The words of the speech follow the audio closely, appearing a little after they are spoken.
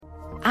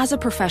As a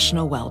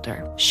professional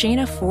welder,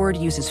 Shayna Ford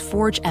uses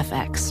Forge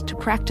FX to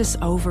practice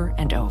over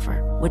and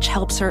over, which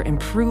helps her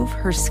improve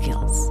her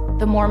skills.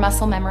 The more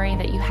muscle memory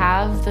that you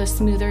have, the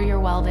smoother your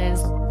weld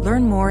is.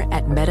 Learn more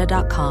at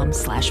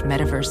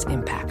meta.com/metaverse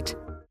impact.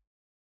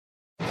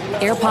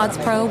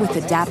 AirPods Pro with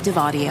adaptive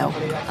audio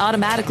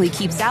automatically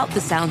keeps out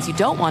the sounds you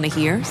don't want to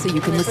hear so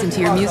you can listen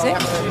to your music,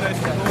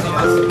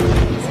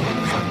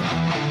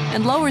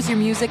 and lowers your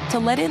music to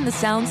let in the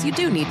sounds you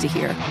do need to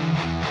hear.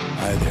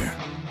 Hi there.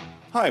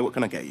 Hi, what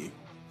can I get you?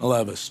 I'll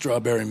have a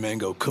strawberry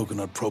mango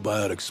coconut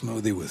probiotic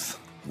smoothie with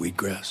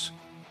wheatgrass.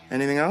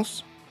 Anything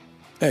else?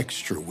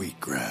 Extra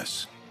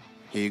wheatgrass.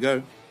 Here you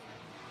go.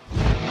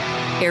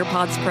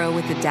 AirPods Pro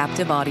with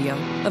adaptive audio.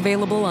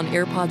 Available on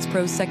AirPods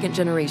Pro 2nd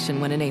generation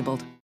when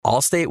enabled.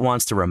 Allstate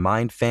wants to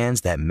remind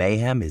fans that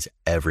mayhem is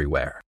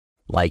everywhere.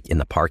 Like in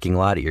the parking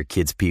lot at your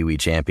kid's Pee Wee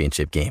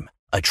Championship game.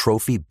 A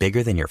trophy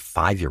bigger than your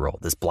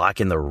 5-year-old is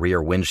blocking the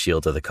rear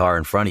windshield of the car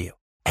in front of you.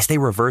 As they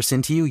reverse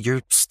into you,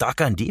 you're stuck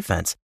on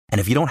defense.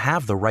 And if you don't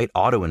have the right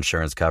auto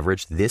insurance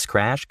coverage, this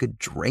crash could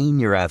drain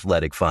your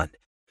athletic fund.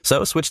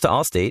 So switch to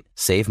Allstate,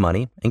 save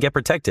money, and get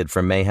protected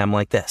from mayhem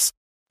like this.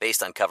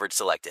 Based on coverage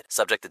selected,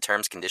 subject to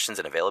terms, conditions,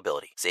 and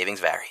availability. Savings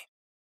vary.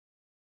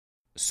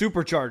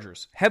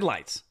 Superchargers,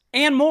 headlights,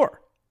 and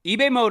more.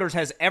 eBay Motors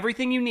has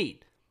everything you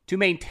need to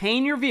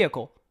maintain your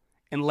vehicle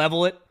and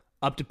level it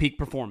up to peak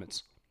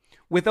performance.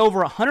 With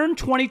over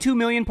 122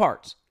 million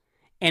parts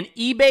and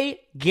eBay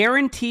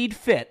Guaranteed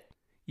Fit,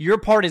 your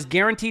part is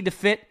guaranteed to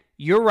fit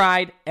your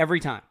ride every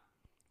time,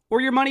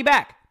 or your money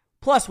back.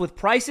 Plus, with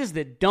prices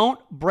that don't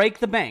break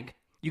the bank,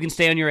 you can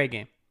stay on your A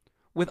game.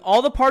 With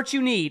all the parts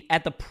you need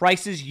at the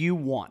prices you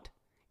want,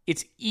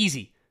 it's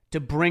easy to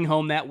bring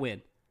home that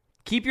win.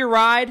 Keep your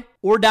ride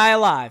or die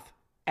alive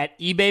at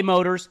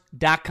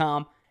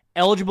ebaymotors.com.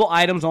 Eligible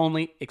items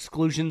only.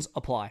 Exclusions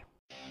apply.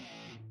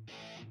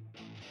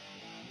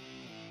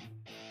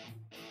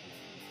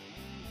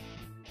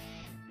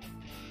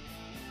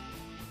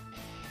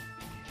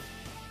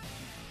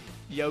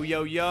 Yo,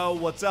 yo, yo,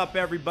 what's up,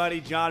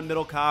 everybody? John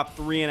Middlekauff,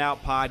 3 and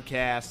Out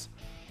podcast.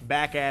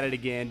 Back at it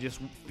again.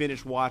 Just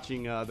finished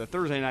watching the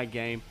Thursday night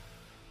game.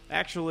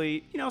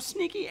 Actually,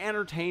 sneaky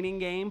entertaining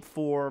game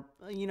for,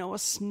 a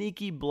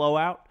sneaky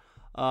blowout.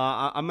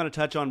 I'm going to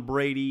touch on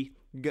Brady,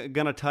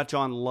 going to touch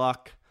on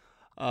Luck.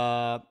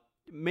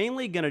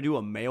 Mainly going to do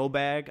a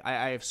mailbag.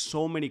 I have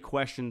so many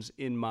questions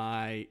in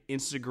my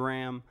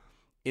Instagram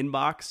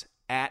inbox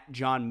at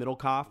John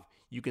Middlekauff.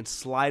 You can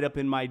slide up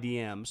in my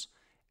DMs.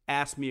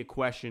 Ask me a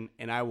question,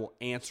 and I will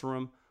answer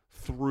them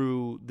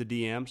through the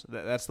DMs.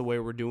 That's the way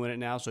we're doing it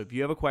now. So if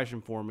you have a question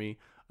for me,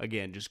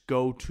 again, just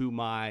go to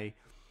my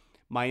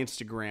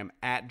Instagram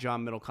at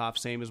John Middlekauff,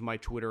 same as my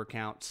Twitter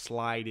account.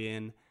 Slide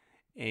in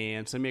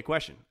and send me a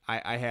question.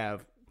 I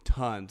have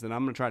tons, and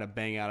I'm going to try to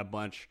bang out a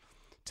bunch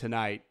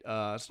tonight.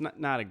 It's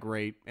not a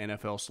great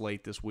NFL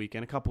slate this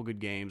weekend. A couple good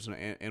games,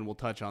 and we'll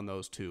touch on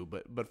those too.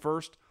 But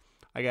first,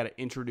 I got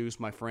to introduce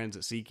my friends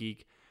at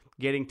SeatGeek.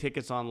 Getting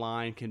tickets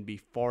online can be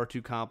far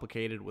too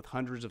complicated with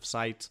hundreds of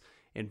sites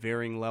and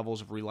varying levels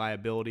of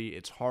reliability.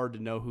 It's hard to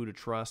know who to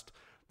trust.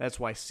 That's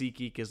why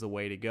SeatGeek is the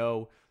way to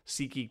go.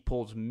 SeatGeek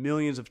pulls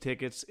millions of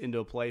tickets into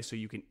a place so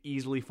you can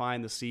easily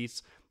find the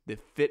seats that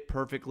fit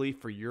perfectly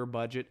for your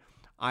budget.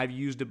 I've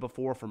used it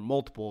before for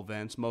multiple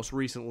events, most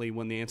recently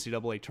when the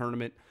NCAA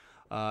tournament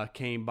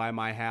came by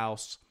my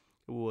house.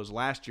 It was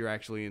last year,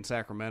 actually, in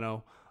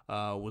Sacramento.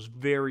 Was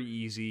very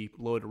easy,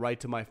 loaded right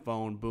to my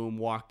phone, boom,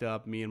 walked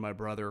up, me and my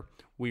brother,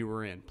 we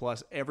were in.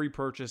 Plus, every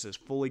purchase is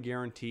fully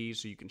guaranteed,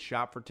 so you can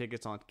shop for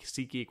tickets on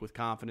SeatGeek with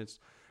confidence.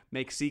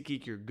 Make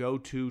SeatGeek your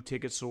go-to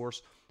ticket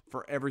source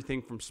for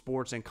everything from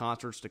sports and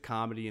concerts to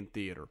comedy and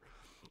theater.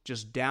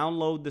 Just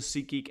download the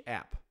SeatGeek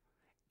app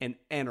and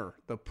enter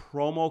the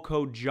promo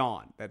code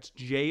JOHN, that's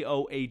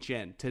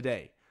JOHN,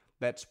 today.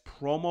 That's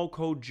promo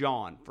code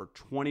JOHN for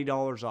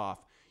 $20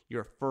 off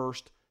your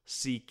first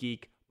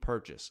SeatGeek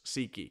purchase.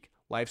 SeatGeek.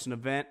 Life's an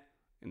event,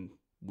 and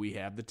we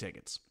have the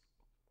tickets.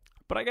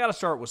 But I got to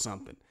start with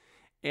something.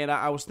 And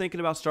I was thinking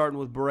about starting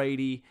with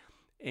Brady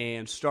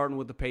and starting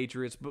with the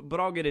Patriots,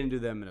 but I'll get into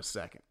them in a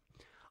second.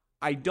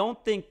 I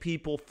don't think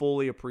people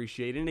fully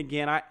appreciate it. And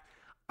again, I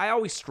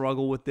always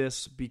struggle with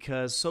this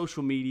because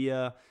social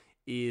media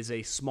is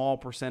a small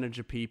percentage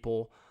of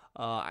people.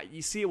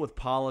 You see it with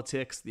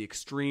politics, the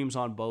extremes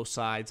on both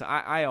sides.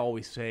 I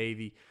always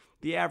say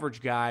the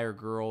average guy or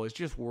girl is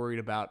just worried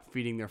about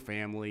feeding their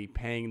family,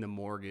 paying the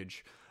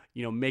mortgage,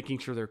 making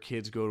sure their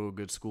kids go to a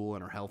good school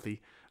and are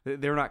healthy.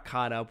 They're not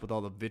caught up with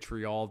all the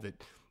vitriol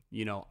that,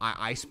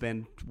 I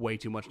spend way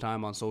too much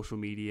time on social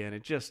media,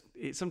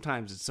 and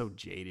sometimes it's so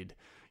jaded.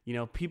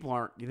 People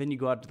aren't, then you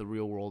go out to the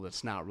real world,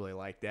 it's not really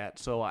like that.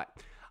 So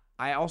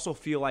I also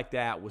feel like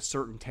that with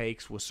certain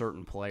takes with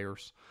certain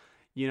players.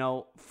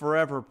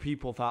 Forever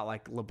people thought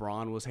like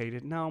LeBron was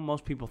hated. No,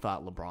 most people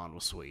thought LeBron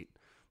was sweet.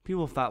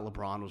 People thought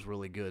LeBron was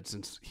really good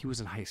since he was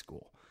in high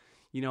school.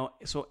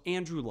 So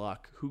Andrew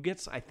Luck, who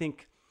gets, I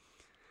think,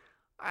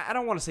 I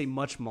don't want to say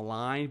much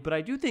maligned, but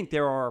I do think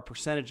there are a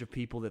percentage of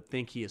people that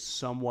think he is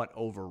somewhat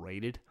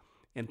overrated.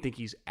 and think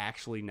he's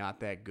actually not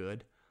that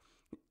good.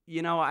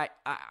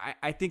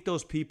 I think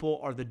those people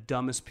are the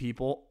dumbest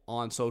people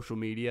on social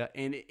media.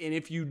 And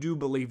if you do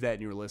believe that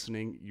and you're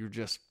listening,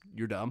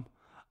 you're dumb.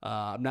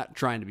 I'm not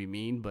trying to be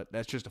mean, but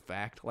that's just a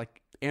fact.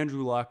 Like,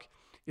 Andrew Luck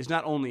is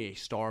not only a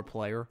star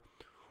player,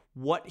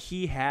 what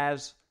he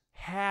has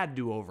had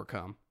to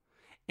overcome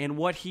and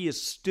what he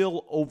is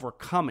still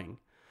overcoming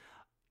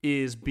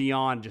is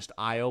beyond just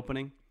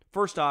eye-opening.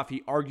 First off,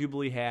 he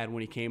arguably had,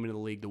 when he came into the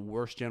league, the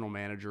worst general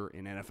manager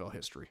in NFL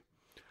history.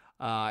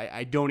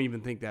 I don't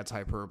even think that's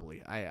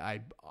hyperbole.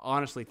 I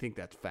honestly think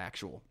that's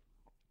factual.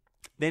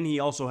 Then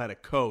he also had a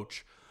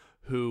coach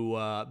who,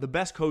 the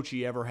best coach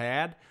he ever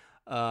had,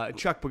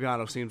 Chuck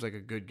Pagano seems like a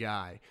good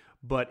guy,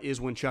 but is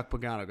when Chuck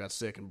Pagano got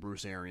sick and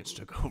Bruce Arians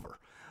took over.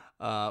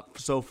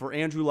 So for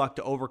Andrew Luck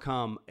to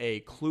overcome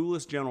a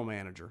clueless general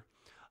manager,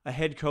 a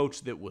head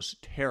coach that was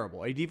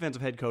terrible, a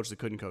defensive head coach that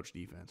couldn't coach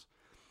defense,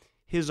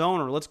 his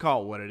owner, let's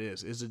call it what it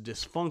is a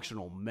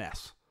dysfunctional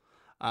mess.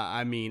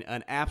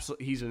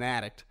 He's an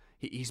addict.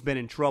 He's been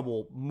in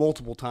trouble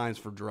multiple times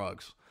for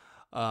drugs.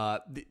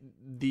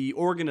 The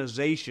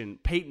organization,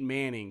 Peyton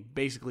Manning,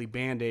 basically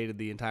band-aided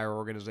the entire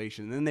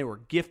organization. And then they were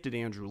gifted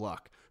Andrew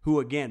Luck, who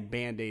again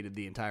band-aided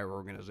the entire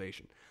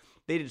organization.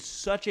 They did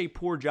such a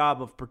poor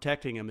job of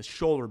protecting him, his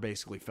shoulder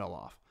basically fell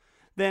off.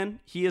 Then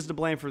he is to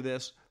blame for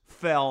this,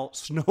 fell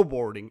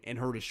snowboarding and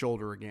hurt his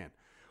shoulder again.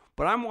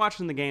 But I'm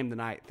watching the game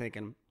tonight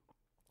thinking,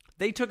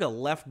 they took a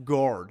left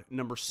guard,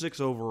 number 6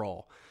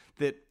 overall,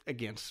 that,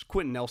 again,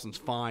 Quentin Nelson's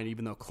fine,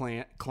 even though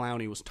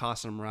Clowney was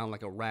tossing him around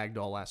like a rag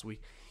doll last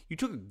week. You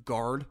took a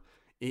guard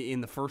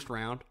in the first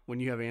round when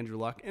you have Andrew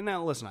Luck. And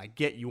now, listen, I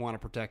get you want to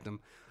protect him.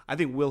 I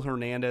think Will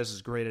Hernandez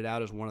is graded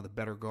out as one of the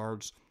better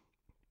guards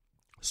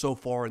so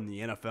far in the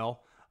NFL.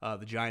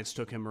 The Giants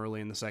took him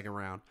early in the second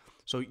round.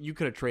 So you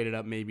could have traded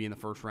up maybe in the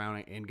first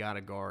round and got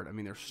a guard. I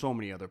mean, there's so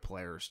many other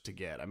players to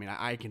get. I mean,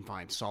 I can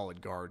find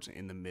solid guards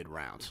in the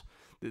mid-rounds.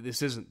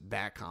 This isn't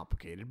that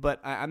complicated. But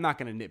I'm not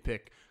going to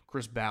nitpick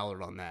Chris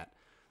Ballard on that.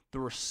 The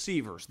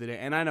receivers,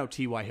 and I know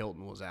T.Y.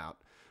 Hilton was out,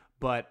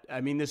 but,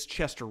 I mean, this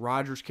Chester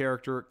Rogers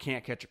character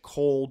can't catch a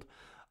cold.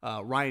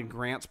 Ryan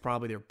Grant's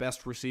probably their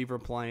best receiver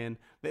playing.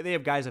 They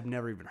have guys I've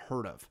never even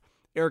heard of.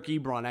 Eric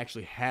Ebron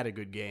actually had a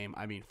good game.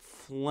 I mean,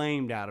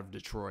 flamed out of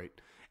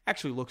Detroit.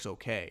 Actually looks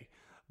okay.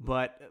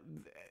 But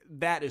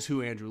that is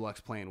who Andrew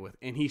Luck's playing with.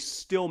 And he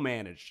still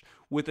managed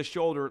with a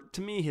shoulder.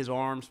 To me, his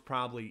arm's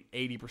probably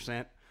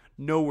 80%.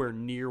 Nowhere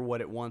near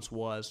what it once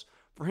was.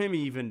 For him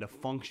even to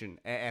function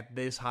at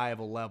this high of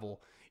a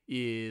level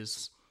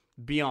is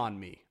beyond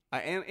me.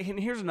 And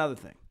here's another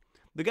thing.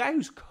 The guy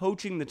who's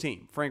coaching the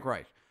team, Frank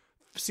Reich,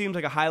 seems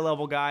like a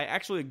high-level guy,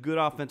 actually a good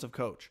offensive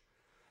coach.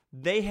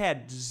 They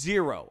had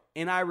zero,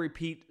 and I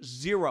repeat,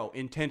 zero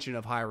intention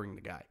of hiring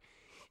the guy.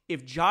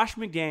 If Josh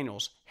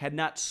McDaniels had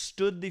not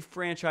stood the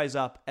franchise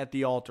up at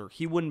the altar,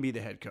 he wouldn't be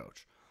the head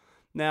coach.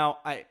 Now,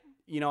 I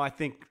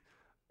think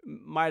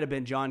might have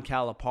been John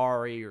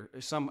Calipari or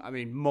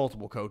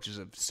multiple coaches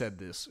have said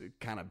this,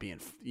 kind of being,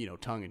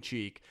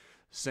 tongue-in-cheek,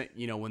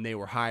 when they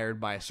were hired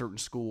by a certain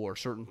school or a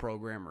certain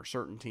program or a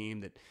certain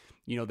team that,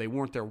 they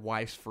weren't their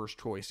wife's first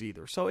choice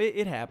either. So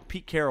it happened.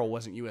 Pete Carroll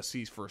wasn't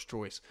USC's first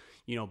choice,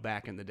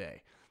 back in the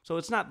day. So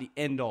it's not the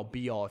end-all,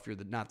 be-all if you're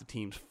not the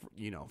team's,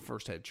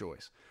 first head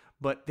choice.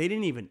 But they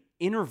didn't even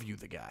interview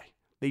the guy.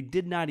 They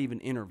did not even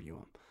interview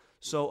him.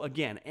 So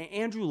again,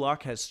 Andrew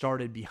Luck has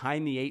started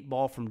behind the 8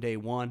 ball from day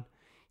one.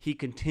 He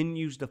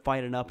continues to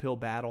fight an uphill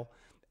battle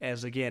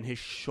as, again, his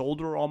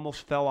shoulder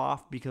almost fell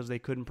off because they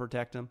couldn't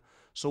protect him.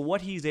 So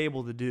what he's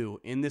able to do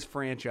in this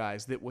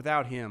franchise that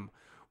without him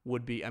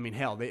would be,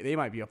 they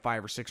might be a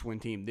 5 or 6 win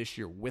team this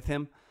year with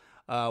him.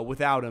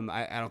 Without him,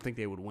 I don't think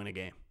they would win a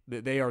game.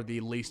 They are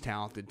the least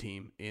talented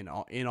team in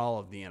all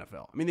of the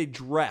NFL. I mean, they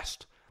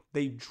dressed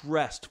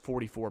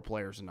 44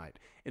 players tonight.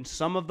 And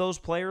some of those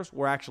players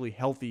were actually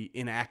healthy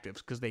inactives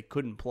because they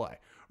couldn't play.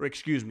 Or,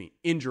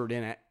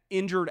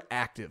 injured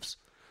actives.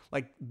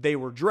 Like, they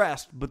were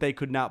dressed, but they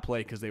could not play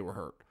because they were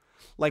hurt.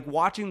 Like,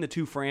 watching the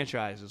two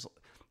franchises,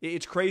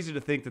 it's crazy to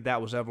think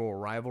that was ever a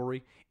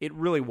rivalry. It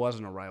really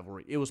wasn't a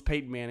rivalry. It was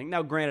Peyton Manning.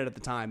 Now, granted, at the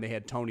time, they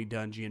had Tony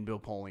Dungy and Bill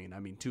Polian. I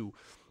mean, two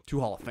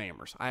Hall of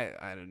Famers.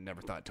 I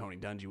never thought Tony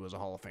Dungy was a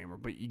Hall of Famer,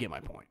 but you get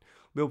my point.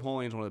 Bill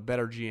Polian's one of the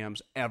better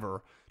GMs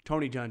ever.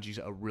 Tony Dungy's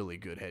a really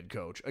good head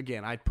coach.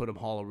 Again, I'd put him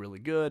Hall of really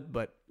good,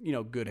 but,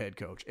 good head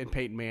coach. And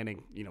Peyton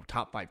Manning,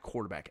 top 5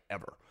 quarterback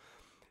ever.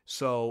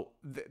 So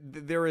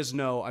there is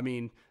no,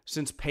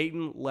 since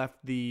Peyton left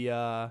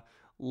the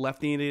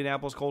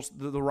Indianapolis Colts,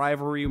 the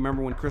rivalry,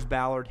 remember when Chris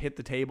Ballard hit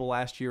the table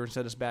last year and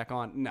set us back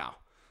on? No.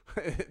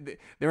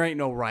 There ain't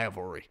no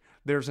rivalry.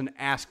 There's an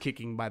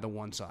ass-kicking by the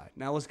one side.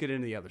 Now let's get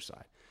into the other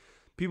side.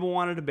 People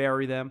wanted to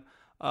bury them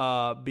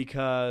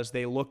because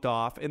they looked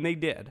off, and they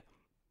did.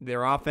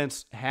 Their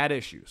offense had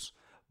issues,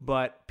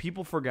 but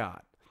people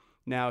forgot.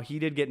 Now, he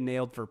did get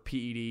nailed for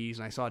PEDs,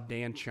 and I saw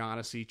Dan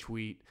Shaughnessy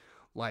tweet,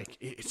 like,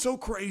 it's so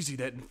crazy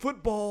that in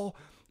football,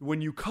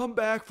 when you come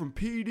back from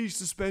PED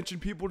suspension,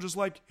 people are just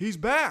like, he's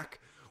back.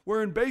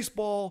 Where in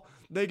baseball,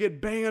 they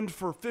get banned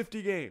for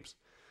 50 games.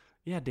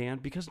 Yeah, Dan,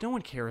 because no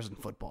one cares in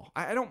football.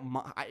 I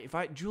don't. If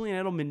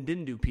Julian Edelman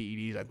didn't do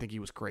PEDs, I think he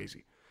was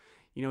crazy.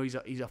 You know, he's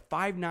a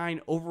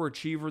 5'9"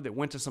 overachiever that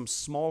went to some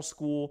small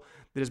school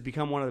that has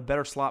become one of the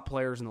better slot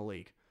players in the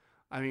league.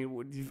 I mean,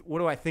 what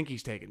do I think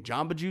he's taking?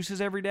 Jamba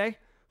Juices every day?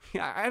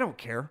 Yeah, I don't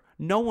care.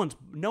 No one's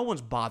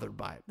bothered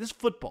by it. This is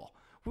football.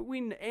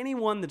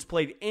 Anyone that's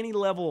played any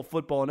level of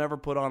football and ever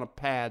put on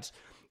pads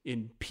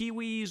in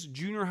pee-wees,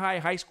 junior high,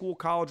 high school,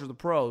 college, or the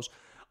pros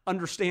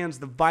understands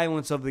the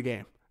violence of the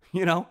game.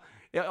 You know,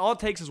 all it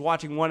takes is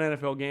watching one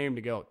NFL game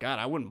to go, God,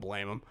 I wouldn't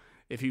blame him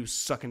if he was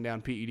sucking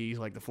down PEDs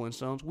like the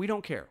Flintstones. We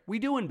don't care. We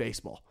do in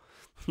baseball.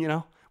 You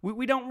know,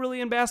 we don't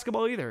really in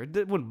basketball either.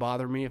 It wouldn't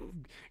bother me if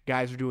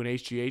guys are doing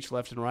HGH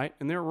left and right.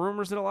 And there are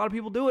rumors that a lot of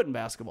people do it in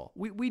basketball.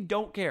 We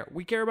don't care.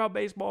 We care about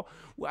baseball.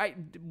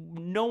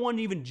 No one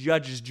even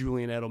judges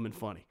Julian Edelman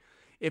funny.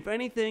 If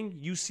anything,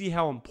 you see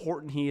how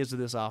important he is to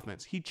this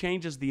offense. He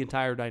changes the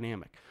entire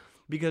dynamic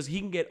because he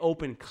can get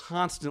open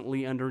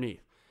constantly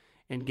underneath.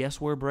 And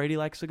guess where Brady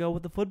likes to go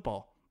with the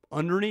football?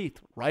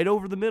 Underneath, right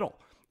over the middle.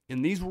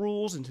 In these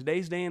rules, in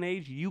today's day and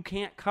age, you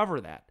can't cover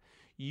that.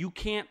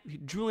 Julian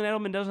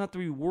Edelman doesn't have to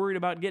be worried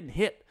about getting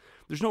hit.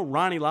 There's no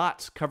Ronnie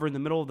Lott's covering the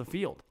middle of the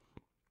field.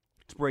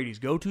 It's Brady's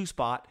go-to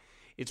spot.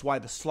 It's why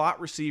the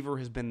slot receiver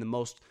has been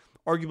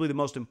arguably the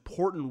most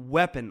important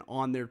weapon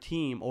on their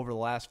team over the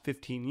last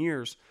 15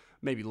 years,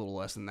 maybe a little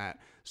less than that,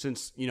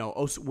 since,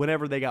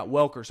 whenever they got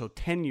Welker, so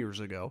 10 years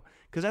ago,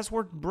 because that's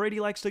where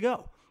Brady likes to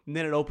go. And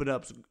then it opens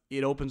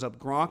up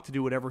Gronk to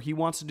do whatever he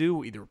wants to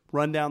do, either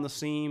run down the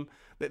seam.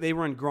 They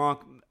run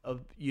Gronk, a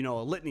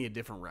litany of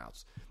different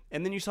routes.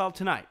 And then you saw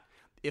tonight,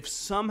 if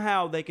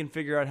somehow they can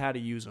figure out how to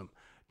use him,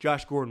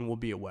 Josh Gordon will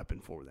be a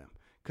weapon for them.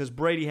 Because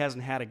Brady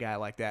hasn't had a guy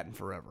like that in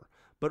forever.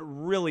 But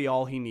really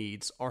all he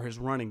needs are his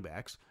running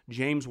backs,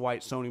 James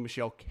White, Sony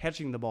Michel,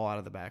 catching the ball out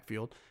of the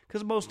backfield,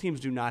 because most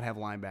teams do not have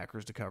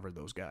linebackers to cover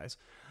those guys.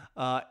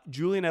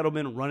 Julian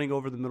Edelman running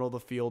over the middle of the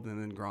field,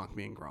 and then Gronk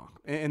being Gronk.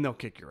 And they'll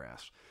kick your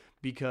ass.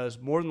 Because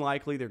more than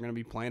likely they're going to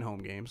be playing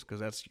home games, because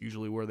that's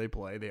usually where they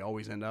play. They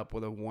always end up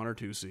with a 1 or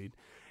 2 seed.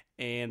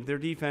 And their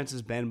defense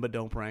is bend but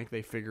don't prank.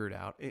 They figure it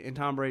out. And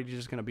Tom Brady's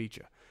just going to beat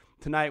you.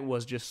 Tonight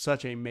was just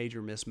such a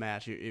major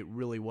mismatch. It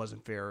really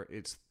wasn't fair.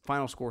 It's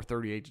final score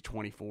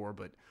 38-24,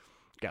 but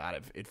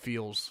God, it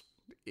feels,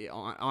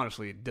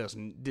 honestly,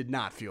 did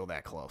not feel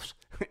that close.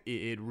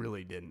 It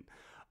really didn't.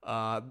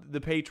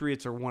 The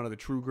Patriots are one of the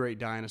true great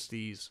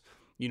dynasties,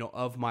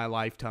 of my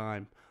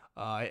lifetime.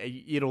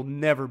 It'll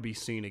never be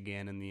seen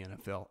again in the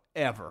NFL,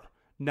 ever.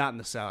 Not in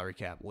the salary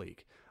cap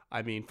league.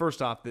 I mean,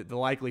 first off, the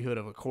likelihood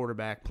of a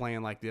quarterback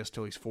playing like this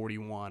till he's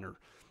 41 or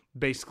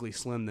basically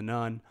slim to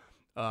none.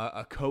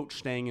 A coach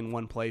staying in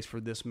one place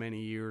for this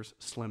many years,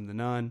 slim to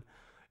none.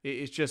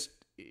 You're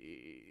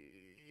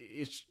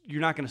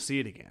not going to see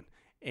it again.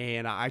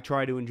 And I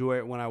try to enjoy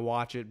it when I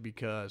watch it,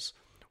 because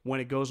when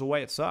it goes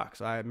away, it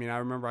sucks. I mean, I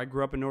remember I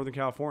grew up in Northern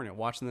California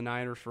watching the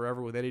Niners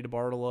forever with Eddie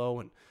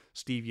DeBartolo and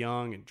Steve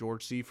Young and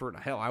George Seifert.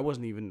 Hell, I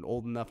wasn't even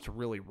old enough to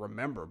really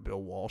remember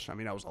Bill Walsh. I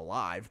mean, I was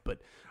alive,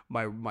 but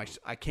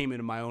I came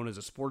into my own as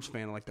a sports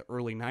fan in like the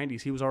early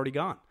 90s. He was already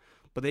gone.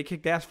 But they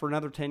kicked ass for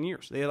another 10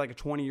 years. They had like a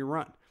 20-year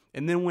run.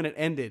 And then when it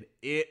ended,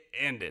 it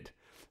ended.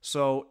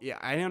 So, yeah,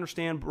 I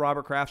understand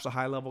Robert Kraft's a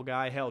high-level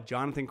guy. Hell,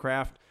 Jonathan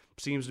Kraft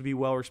seems to be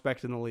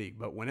well-respected in the league.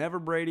 But whenever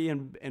Brady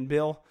and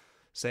Bill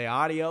say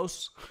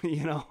adios,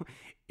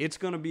 it's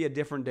going to be a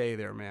different day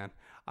there, man.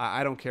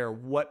 I don't care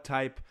what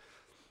type,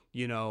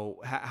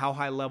 how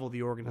high-level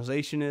the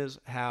organization is,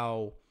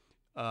 how,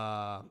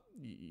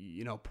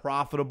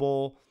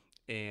 profitable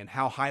and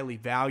how highly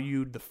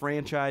valued the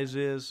franchise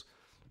is.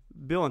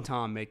 Bill and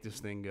Tom make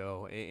this thing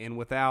go, and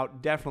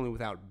definitely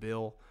without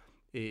Bill,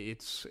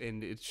 it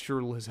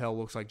sure as hell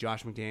looks like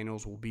Josh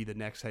McDaniels will be the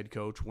next head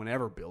coach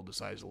whenever Bill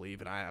decides to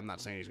leave, and I'm not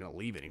saying he's going to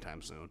leave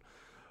anytime soon,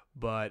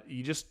 but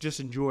you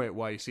just enjoy it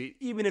while you see it,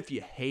 even if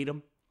you hate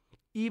them,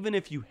 even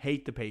if you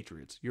hate the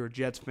Patriots, you're a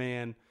Jets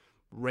fan,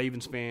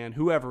 Ravens fan,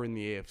 whoever in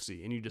the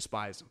AFC, and you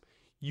despise them,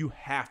 you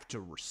have to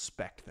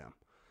respect them.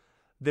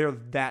 They're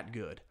that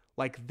good.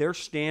 Like, their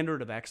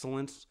standard of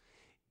excellence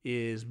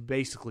is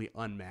basically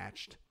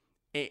unmatched.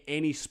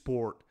 Any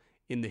sport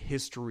in the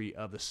history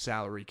of the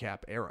salary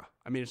cap era.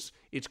 I mean,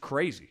 it's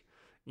crazy.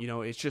 I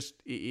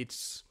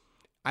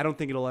don't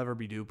think it'll ever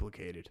be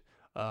duplicated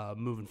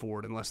moving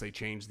forward unless they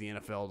change the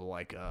NFL to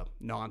like a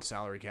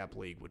non-salary cap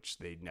league, which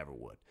they never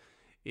would.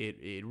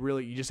 It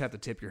really, you just have to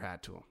tip your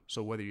hat to them.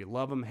 So whether you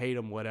love them, hate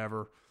them,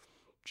 whatever,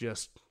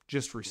 just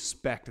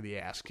respect the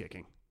ass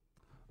kicking.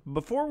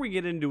 Before we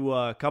get into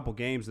a couple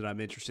games that I'm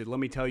interested, let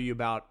me tell you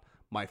about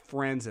my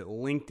friends at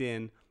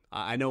LinkedIn.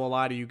 I know a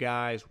lot of you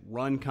guys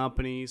run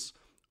companies,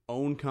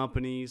 own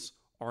companies,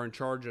 are in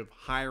charge of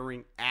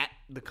hiring at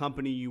the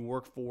company you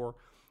work for.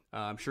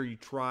 I'm sure you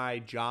try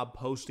job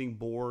posting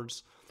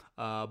boards,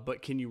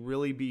 but can you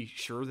really be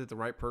sure that the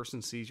right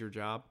person sees your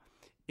job?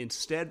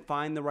 Instead,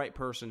 find the right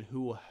person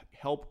who will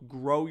help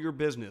grow your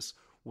business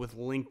with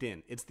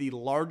LinkedIn. It's the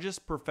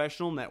largest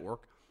professional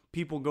network.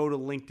 People go to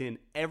LinkedIn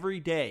every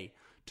day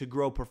to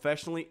grow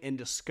professionally and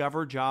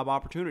discover job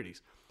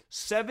opportunities.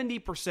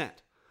 70%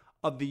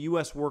 of the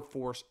U.S.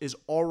 workforce is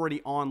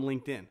already on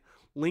LinkedIn.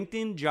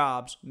 LinkedIn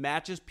Jobs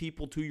matches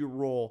people to your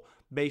role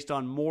based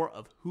on more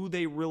of who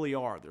they really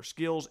are, their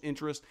skills,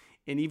 interests,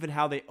 and even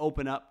how they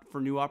open up for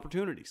new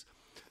opportunities.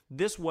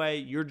 This way,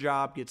 your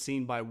job gets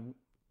seen by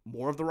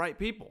more of the right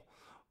people.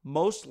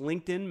 Most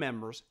LinkedIn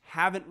members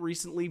haven't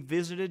recently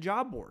visited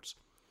job boards,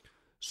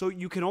 so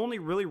you can only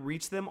really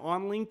reach them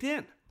on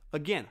LinkedIn.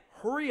 Again,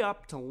 hurry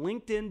up to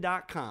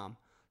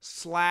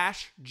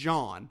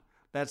linkedin.com/John.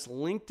 That's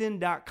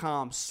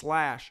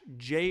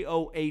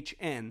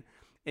linkedin.com/JOHN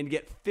and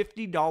get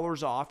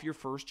 $50 off your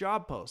first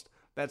job post.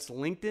 That's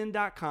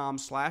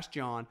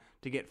linkedin.com/John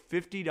to get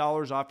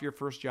 $50 off your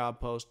first job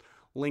post.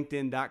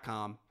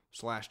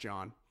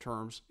 linkedin.com/John.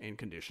 Terms and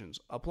conditions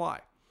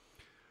apply.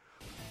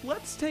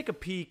 Let's take a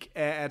peek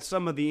at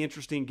some of the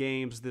interesting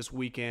games this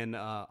weekend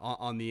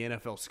on the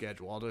NFL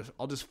schedule.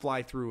 I'll just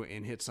fly through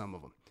and hit some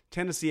of them.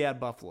 Tennessee at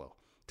Buffalo.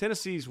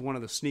 Tennessee is one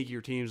of the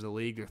sneakier teams in the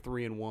league. They're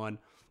 3-1.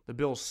 The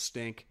Bills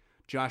stink.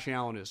 Josh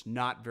Allen is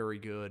not very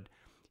good.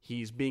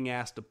 He's being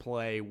asked to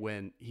play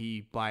when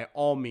he, by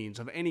all means,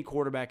 of any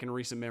quarterback in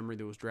recent memory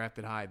that was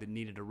drafted high that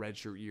needed a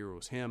redshirt year, it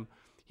was him.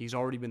 He's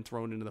already been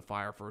thrown into the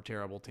fire for a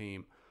terrible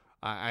team.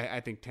 I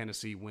think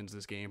Tennessee wins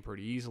this game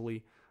pretty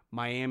easily.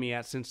 Miami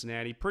at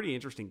Cincinnati, pretty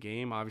interesting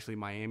game. Obviously,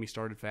 Miami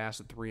started fast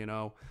at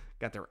 3-0,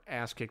 got their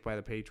ass kicked by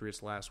the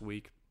Patriots last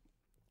week.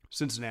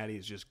 Cincinnati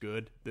is just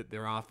good.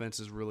 Their offense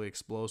is really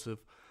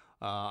explosive.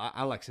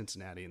 I like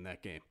Cincinnati in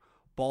that game.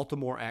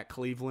 Baltimore at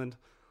Cleveland.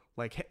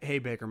 Like, hey,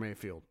 Baker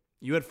Mayfield,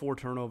 you had 4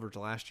 turnovers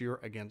last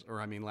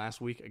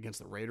week against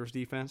the Raiders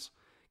defense.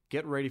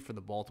 Get ready for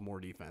the Baltimore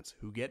defense,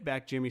 who get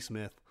back Jimmy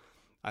Smith.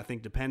 I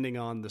think depending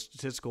on the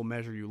statistical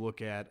measure you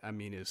look at,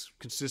 is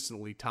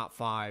consistently top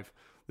 5.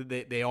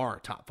 They are a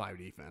top 5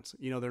 defense.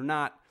 They're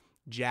not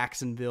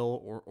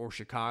Jacksonville or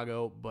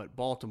Chicago, but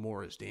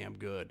Baltimore is damn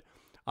good.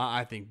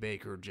 I think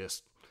Baker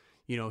just,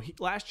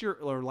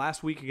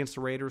 last week against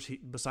the Raiders,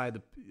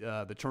 beside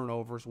the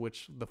turnovers,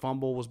 which the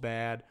fumble was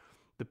bad,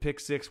 the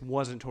pick 6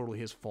 wasn't totally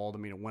his fault.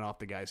 It went off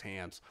the guy's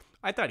hands.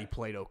 I thought he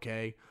played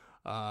okay,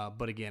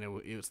 but again,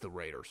 it was the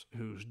Raiders,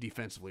 who's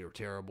defensively are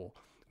terrible.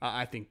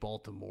 I think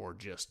Baltimore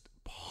just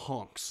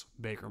punks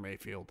Baker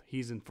Mayfield.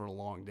 He's in for a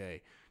long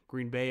day.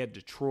 Green Bay at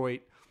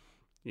Detroit.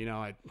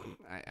 I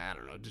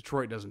don't know.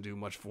 Detroit doesn't do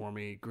much for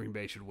me. Green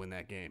Bay should win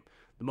that game.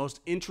 The most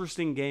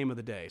interesting game of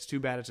the day. It's too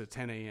bad it's at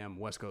 10 a.m.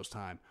 West Coast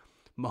time.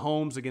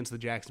 Mahomes against the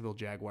Jacksonville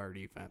Jaguar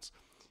defense.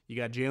 You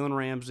got Jalen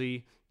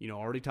Ramsey,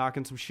 already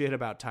talking some shit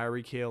about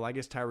Tyreek Hill. I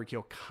guess Tyreek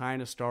Hill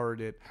kind of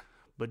started it,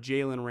 but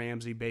Jalen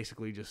Ramsey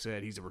basically just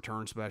said he's a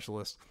return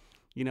specialist.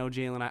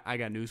 Jalen, I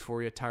got news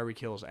for you. Tyreek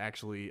Hill is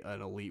actually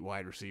an elite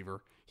wide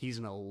receiver. He's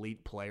an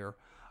elite player.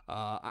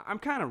 I'm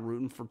kind of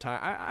rooting for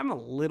I'm a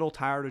little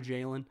tired of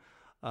Jalen.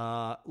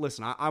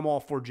 Listen, I'm all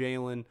for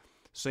Jalen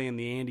saying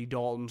the Andy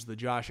Daltons, the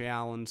Josh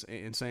Allens,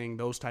 and saying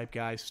those type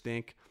guys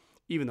stink,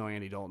 even though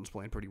Andy Dalton's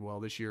playing pretty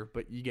well this year,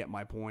 but you get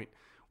my point.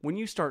 When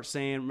you start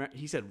saying,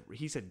 he said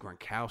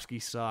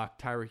Gronkowski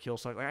sucked, Tyreek Hill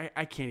sucked,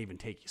 I can't even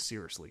take you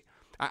seriously.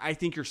 I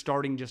think you're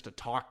starting just to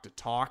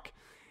talk,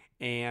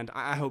 and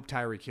I hope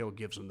Tyreek Hill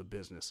gives them the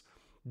business.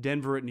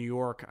 Denver at New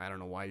York, I don't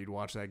know why you'd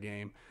watch that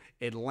game.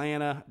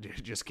 Atlanta,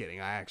 just kidding.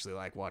 I actually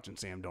like watching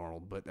Sam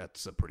Darnold, but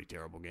that's a pretty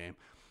terrible game.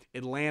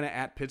 Atlanta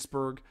at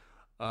Pittsburgh.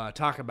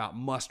 Talk about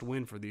must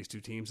win for these two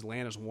teams.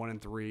 Atlanta's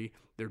 1-3.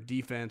 Their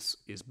defense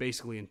is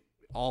basically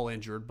all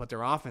injured, but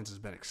their offense has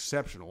been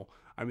exceptional.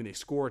 They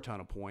score a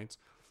ton of points.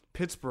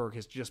 Pittsburgh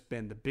has just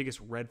been the biggest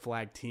red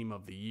flag team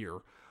of the year.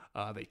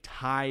 They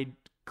tied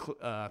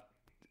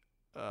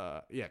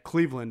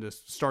Cleveland to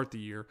start the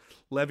year.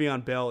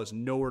 Le'Veon Bell is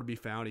nowhere to be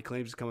found. He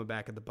claims he's coming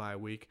back at the bye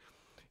week.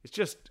 It's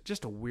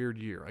just a weird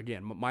year.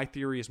 Again, my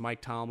theory is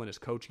Mike Tomlin is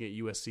coaching at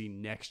USC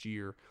next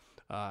year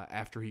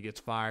after he gets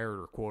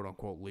fired or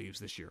quote-unquote leaves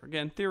this year.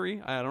 Again,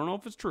 theory. I don't know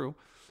if it's true,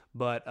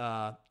 but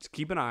just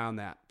keep an eye on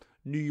that.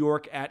 New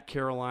York at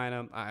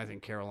Carolina. I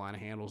think Carolina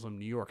handles them.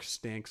 New York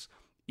stinks.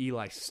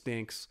 Eli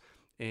stinks.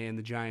 And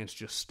the Giants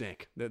just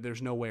stink.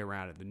 There's no way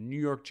around it. The New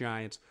York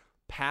Giants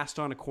passed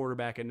on a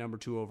quarterback at number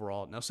 2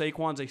 overall. Now,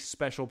 Saquon's a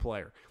special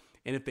player.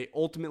 And if they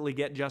ultimately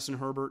get Justin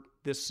Herbert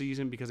this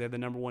season because they have the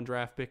number 1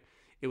 draft pick,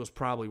 it was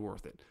probably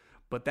worth it.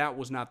 But that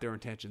was not their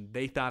intention.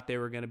 They thought they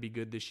were going to be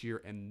good this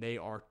year, and they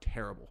are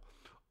terrible.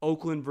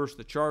 Oakland versus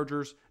the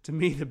Chargers. To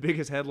me, the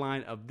biggest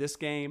headline of this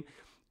game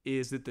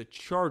is that the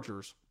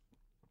Chargers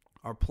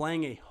are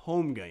playing a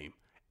home game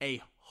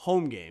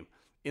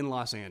in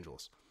Los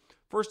Angeles.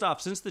 First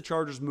off, since the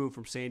Chargers moved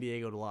from San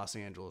Diego to Los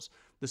Angeles,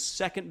 the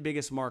second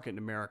biggest market in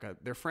America,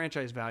 their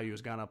franchise value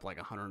has gone up like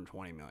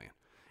 $120 million.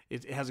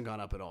 It hasn't gone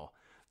up at all.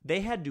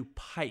 They had to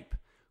pipe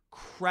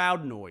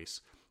crowd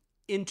noise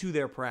into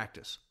their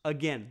practice.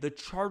 Again, the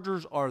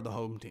Chargers are the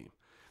home team.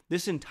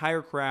 This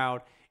entire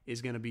crowd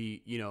is going to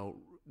be,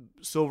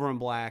 silver and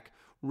black,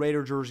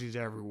 Raider jerseys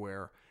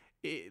everywhere.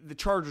 The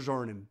Chargers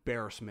are an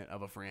embarrassment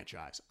of a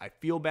franchise. I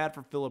feel bad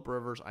for Phillip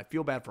Rivers. I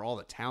feel bad for all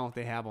the talent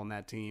they have on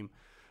that team.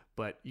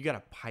 But you got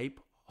to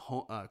pipe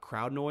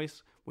crowd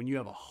noise when you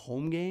have a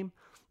home game.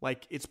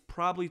 Like, it's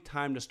probably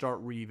time to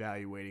start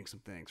reevaluating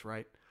some things,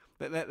 right?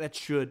 That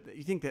should. Do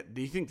you think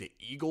the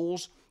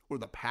Eagles or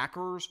the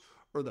Packers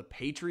or the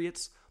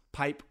Patriots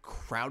pipe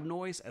crowd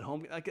noise at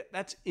home? Like,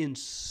 that's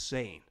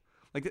insane.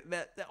 Like,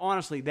 that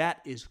honestly,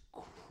 that is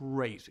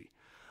crazy.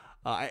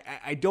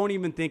 I don't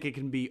even think it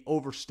can be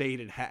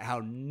overstated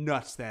how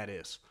nuts that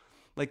is.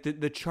 Like,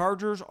 the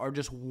Chargers are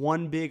just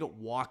one big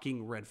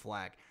walking red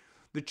flag.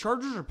 The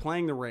Chargers are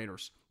playing the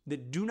Raiders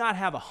that do not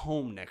have a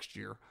home next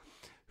year,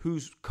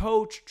 whose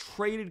coach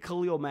traded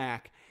Khalil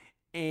Mack,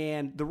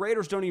 and the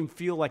Raiders don't even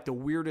feel like the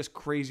weirdest,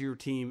 crazier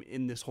team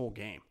in this whole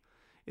game.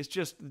 It's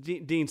just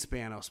Dean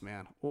Spanos,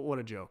 man. What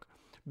a joke.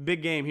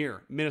 Big game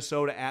here.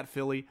 Minnesota at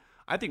Philly.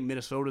 I think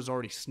Minnesota's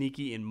already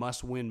sneaky in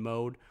must-win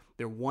mode.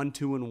 They're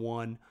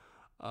 1-2-1.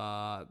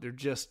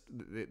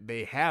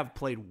 They have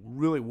played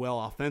really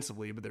well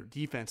offensively, but their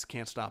defense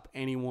can't stop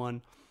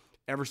anyone.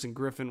 Everson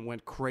Griffin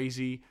went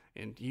crazy,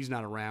 and he's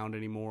not around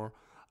anymore.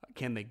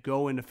 Can they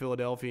go into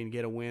Philadelphia and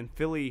get a win?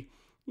 Philly,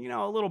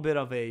 a little bit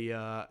of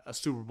a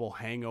Super Bowl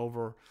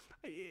hangover.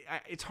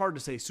 It's hard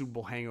to say Super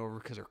Bowl hangover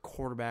because their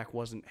quarterback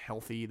wasn't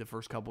healthy the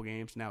first couple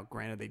games. Now,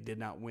 granted, they did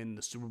not win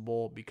the Super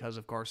Bowl because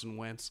of Carson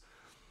Wentz,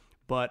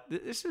 but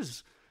this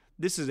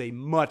is a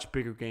much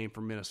bigger game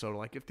for Minnesota.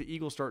 Like, if the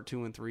Eagles start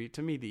 2-3,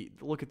 to me,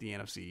 look at the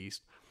NFC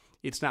East.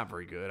 It's not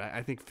very good.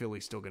 I think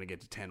Philly's still going to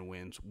get to 10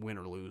 wins, win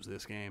or lose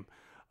this game.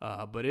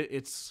 But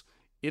it's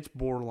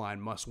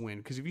borderline must win,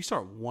 because if you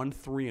start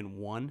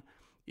 1-3-1,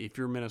 if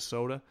you're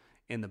Minnesota,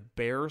 and the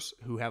Bears,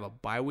 who have a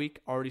bye week,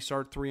 already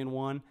start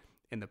 3-1,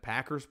 and the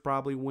Packers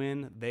probably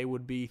win, they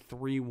would be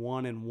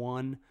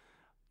 3-1-1.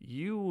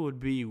 You would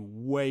be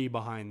way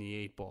behind the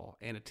 8 ball,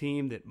 and a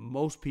team that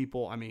most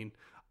people,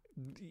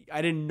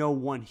 I didn't know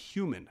one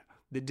human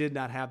that did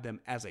not have them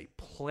as a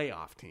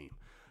playoff team.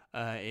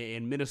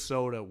 And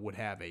Minnesota would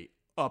have a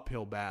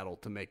uphill battle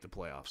to make the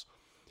playoffs.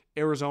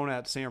 Arizona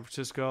at San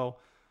Francisco.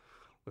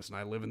 Listen,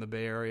 I live in the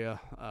Bay Area.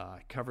 I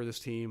cover this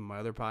team, my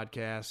other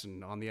podcasts,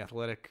 and on The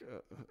Athletic.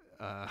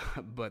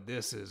 But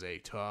this is a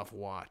tough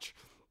watch.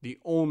 The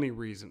only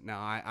reason,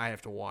 now I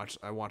have to watch,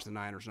 I watch the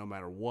Niners no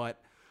matter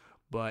what.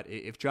 But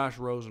if Josh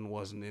Rosen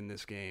wasn't in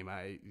this game,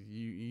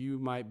 you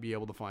might be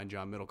able to find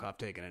John Middlekauff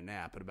taking a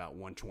nap at about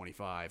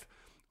 1:25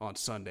 on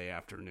Sunday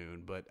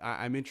afternoon. But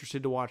I'm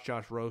interested to watch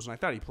Josh Rosen. I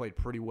thought he played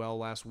pretty well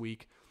last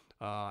week.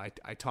 I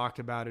talked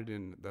about it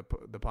in the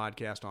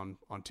podcast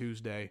on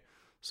Tuesday.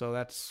 So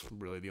that's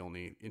really the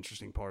only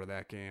interesting part of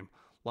that game.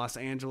 Los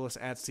Angeles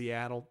at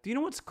Seattle. Do you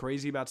know what's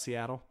crazy about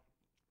Seattle?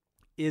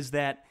 Is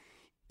that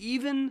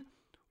even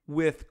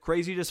with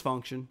crazy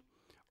dysfunction,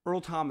 Earl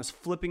Thomas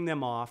flipping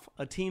them off,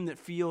 a team that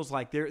feels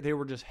like they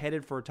were just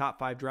headed for a top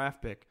 5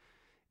 draft pick,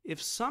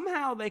 if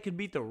somehow they could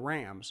beat the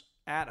Rams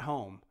at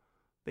home,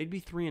 they'd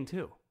be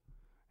 3-2.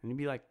 And you'd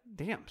be like,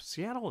 damn,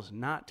 Seattle is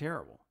not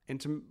terrible.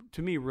 And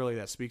to me, really,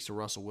 that speaks to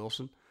Russell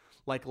Wilson.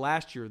 Like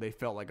last year, they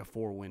felt like a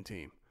 4-win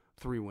team,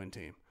 3-win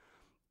team.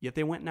 Yet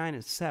they went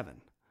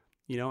 9-7,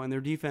 and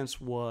their defense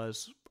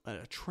was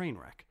a train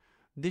wreck.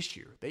 This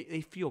year,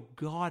 they feel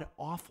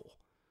god-awful,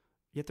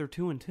 yet they're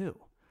 2-2.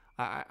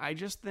 I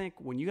just think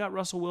when you got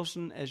Russell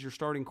Wilson as your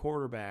starting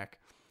quarterback,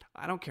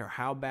 I don't care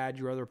how bad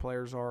your other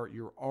players are,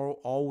 you're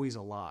always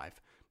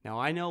alive. Now,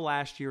 I know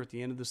last year at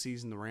the end of the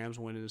season, the Rams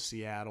went into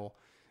Seattle,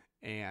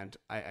 and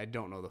I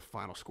don't know the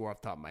final score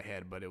off the top of my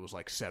head, but it was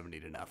like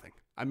 70-0.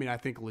 I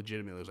think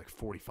legitimately it was like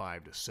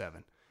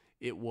 45-7.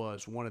 It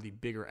was one of the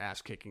bigger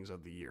ass kickings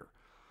of the year.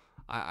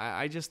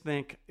 I just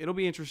think it'll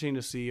be interesting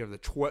to see, are the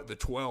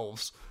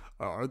 12s,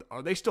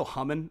 are they still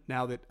humming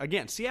now that,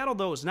 again, Seattle,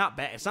 though, is not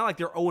bad. It's not like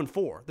they're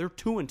 0-4. They're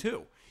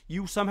 2-2.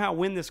 You somehow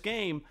win this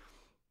game,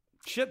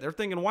 shit, they're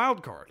thinking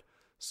wild card.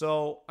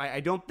 So I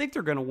don't think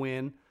they're going to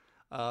win.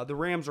 The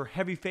Rams are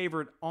heavy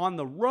favorite on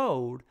the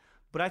road,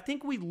 but I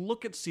think we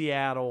look at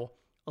Seattle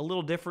a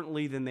little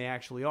differently than they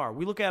actually are.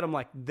 We look at them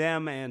like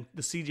them and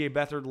the C.J.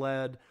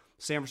 Beathard-led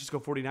San Francisco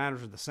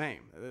 49ers are the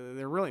same.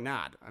 They're really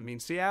not.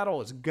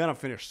 Seattle is going to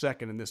finish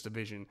second in this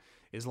division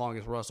as long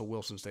as Russell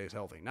Wilson stays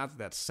healthy. Not that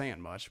that's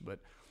saying much, but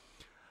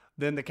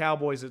then the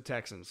Cowboys at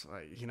Texans.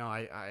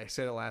 I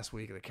said it last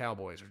week. The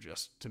Cowboys are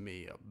just, to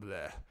me,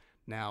 bleh.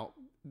 Now,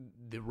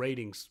 the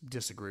ratings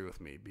disagree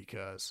with me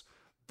because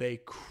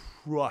they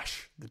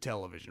crush the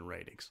television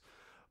ratings.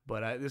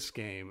 But this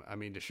game,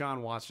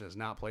 Deshaun Watson has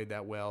not played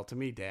that well. To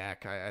me,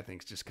 Dak, I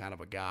think, is just kind of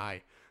a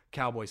guy.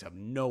 Cowboys have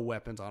no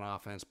weapons on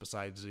offense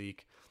besides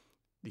Zeke.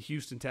 The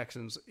Houston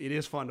Texans, it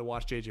is fun to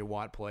watch J.J.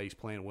 Watt play. He's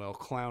playing well.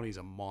 Clowney's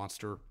a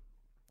monster.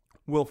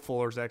 Will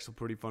Fuller's actually a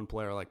pretty fun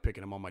player. I like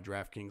picking him on my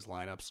DraftKings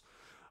lineups.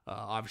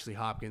 Obviously,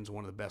 Hopkins,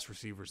 one of the best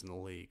receivers in the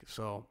league.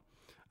 So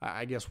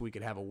I guess we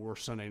could have a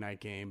worse Sunday night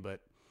game, but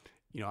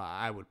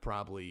I would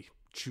probably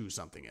choose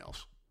something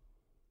else.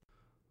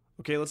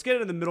 Okay, let's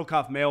get into the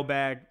Middlekauff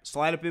mailbag.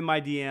 Slide up in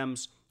my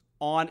DMs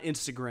on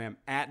Instagram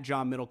at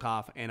John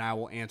Middlekauff, and I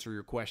will answer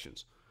your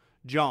questions.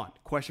 John,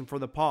 question for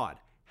the pod.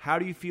 How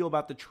do you feel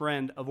about the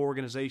trend of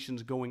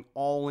organizations going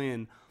all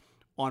in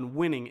on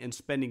winning and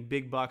spending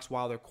big bucks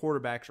while their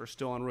quarterbacks are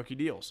still on rookie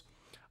deals?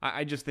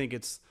 I just think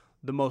it's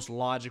the most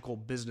logical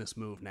business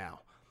move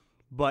now.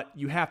 but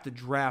you have to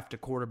draft a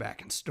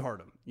quarterback and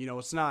start him.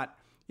 It's not,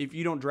 if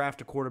you don't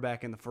draft a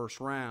quarterback in the first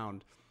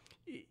round,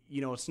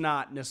 it's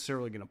not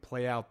necessarily going to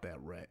play out that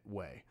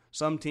way.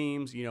 Some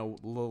teams,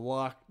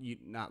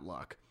 not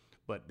luck,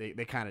 but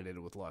they kind of did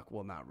it with luck.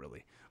 Well, not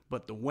really.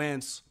 But the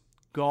Wentz,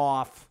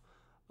 Goff,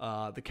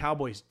 the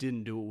Cowboys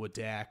didn't do it with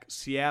Dak.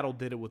 Seattle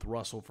did it with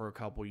Russell for a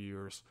couple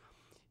years.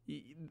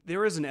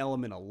 There is an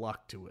element of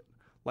luck to it.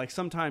 Like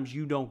sometimes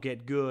you don't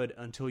get good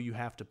until you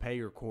have to pay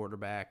your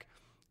quarterback,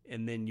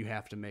 and then you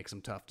have to make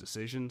some tough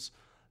decisions.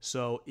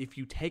 So if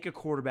you take a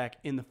quarterback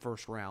in the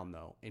first round,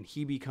 though, and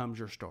he becomes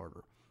your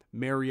starter,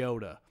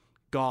 Mariota,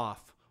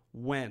 Goff,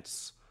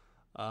 Wentz,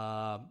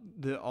 all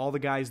the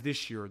guys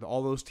this year,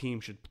 all those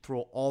teams should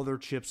throw all their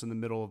chips in the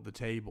middle of the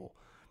table.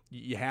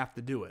 You have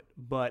to do it.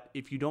 But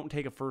if you don't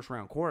take a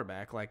first-round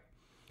quarterback, like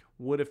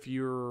what if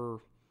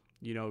you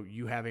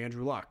have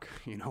Andrew Luck?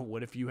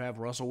 What if you have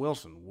Russell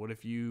Wilson? What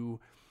if you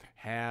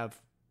have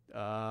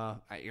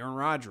Aaron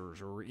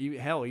Rodgers or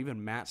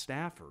even Matt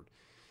Stafford?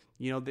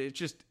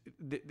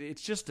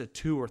 It's just a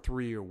 2 or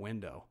 3 year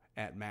window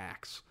at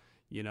max.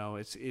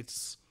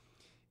 It's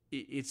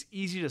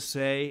easy to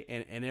say,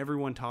 and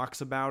everyone talks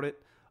about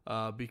it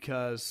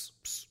because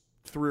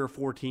 3 or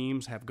 4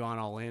 teams have gone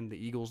all in. The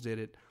Eagles did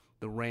it.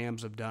 The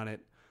Rams have done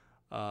it.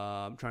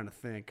 I'm trying to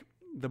think.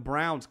 The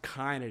Browns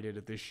kind of did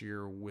it this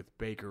year with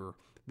Baker.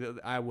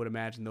 I would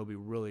imagine they'll be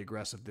really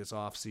aggressive this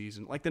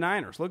offseason. Like the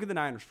Niners. Look at the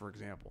Niners, for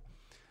example.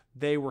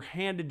 They were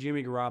handed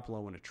Jimmy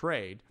Garoppolo in a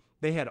trade.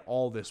 They had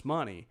all this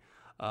money.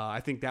 I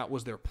think that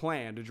was their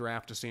plan, to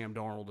draft a Sam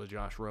Darnold, a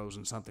Josh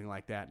Rosen, something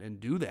like that, and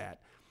do that.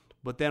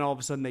 But then all of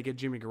a sudden they get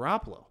Jimmy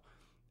Garoppolo,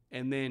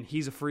 and then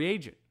he's a free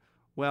agent.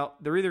 Well,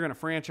 they're either going to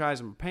franchise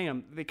him or pay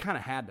him. They kind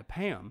of had to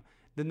pay him.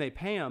 Then they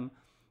pay him.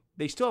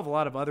 They still have a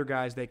lot of other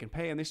guys they can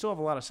pay, and they still have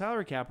a lot of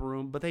salary cap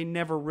room, but they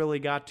never really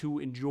got to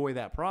enjoy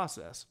that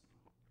process.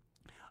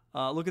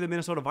 Look at the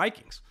Minnesota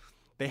Vikings.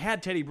 They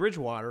had Teddy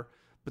Bridgewater,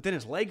 but then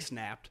his leg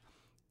snapped,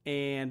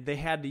 and they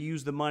had to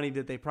use the money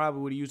that they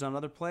probably would have used on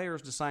other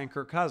players to sign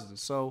Kirk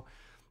Cousins. So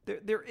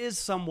there is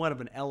somewhat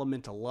of an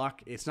element of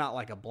luck. It's not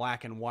like a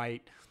black and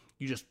white.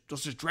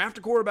 Let's just draft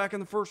a quarterback in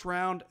the first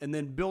round and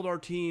then build our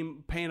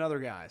team paying other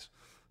guys.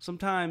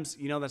 Sometimes,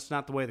 that's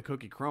not the way the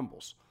cookie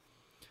crumbles.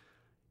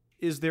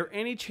 Is there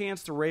any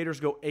chance the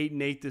Raiders go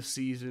 8-8 this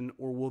season,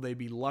 or will they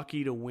be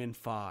lucky to win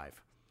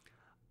 5?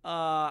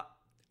 I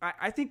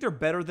think they're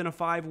better than a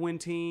 5-win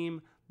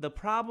team. The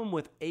problem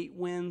with 8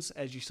 wins,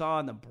 as you saw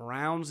in the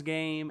Browns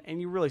game, and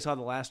you really saw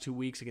the last 2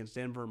 weeks against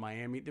Denver and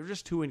Miami, they're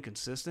just too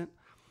inconsistent.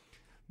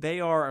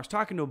 I was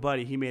talking to a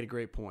buddy, he made a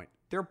great point.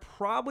 They're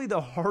probably the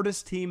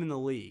hardest team in the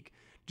league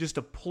just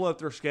to pull up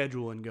their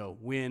schedule and go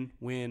win,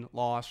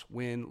 loss,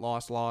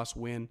 loss,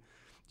 win.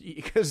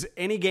 Because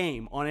any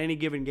game, on any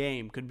given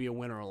game, could be a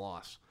win or a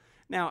loss.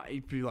 Now,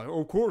 you'd be like,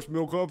 of course,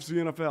 Middlekauff's the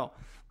NFL.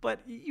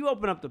 But you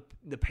open up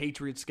the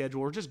Patriots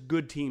schedule or just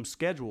good team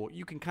schedule,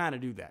 you can kind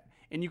of do that.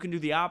 And you can do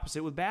the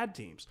opposite with bad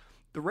teams.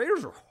 The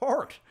Raiders are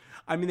hard.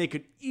 I mean, they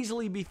could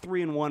easily be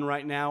 3-1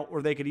 right now,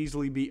 or they could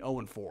easily be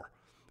 0-4.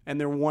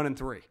 And they're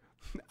 1-3.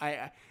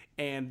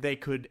 And they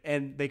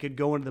could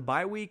go into the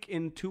bye week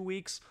in 2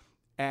 weeks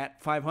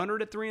at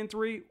 500 at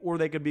 3-3, or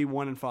they could be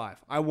 1-5.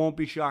 I won't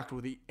be shocked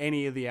with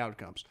any of the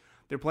outcomes.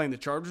 They're playing the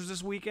Chargers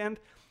this weekend,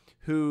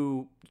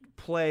 who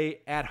play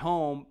at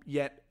home,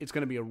 yet it's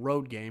going to be a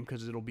road game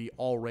because it'll be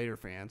all Raider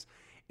fans.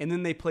 And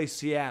then they play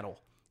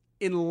Seattle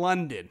in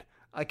London.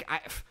 Like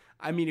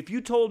I mean, if you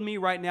told me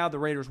right now the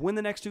Raiders win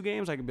the next 2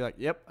 games, I could be like,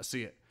 yep, I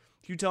see it.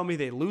 If you tell me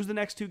they lose the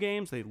next 2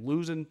 games, they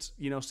lose in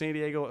San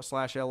Diego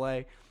 /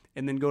 LA,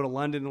 and then go to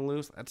London and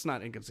lose, that's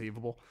not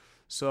inconceivable.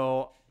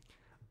 So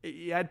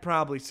I'd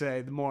probably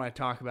say, the more I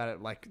talk about it,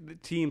 like the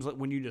teams,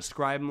 when you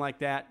describe them like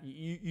that,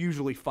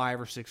 usually 5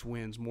 or 6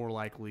 wins more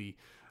likely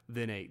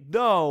than 8.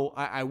 Though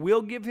I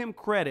will give him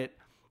credit,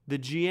 the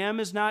GM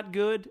is not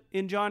good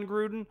in John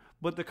Gruden,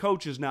 but the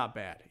coach is not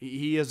bad.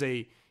 He is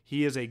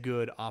a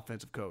good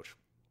offensive coach.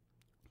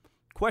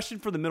 Question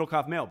for the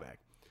Middlekauff mailbag.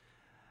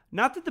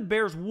 Not that the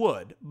Bears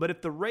would, but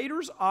if the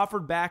Raiders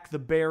offered back the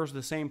Bears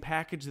the same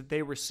package that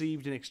they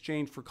received in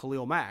exchange for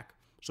Khalil Mack,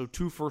 so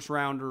 2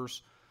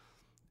 first-rounders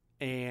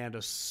and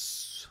a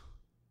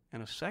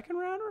second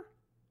rounder?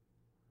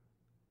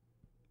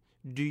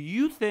 Do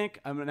you think,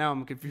 now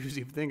I'm confused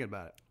even thinking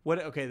about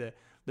it.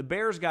 The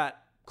Bears got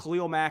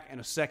Khalil Mack and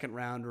a second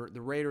rounder.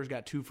 The Raiders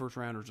got 2 first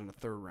rounders and a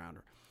third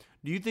rounder.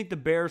 Do you think the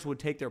Bears would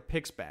take their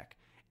picks back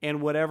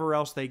and whatever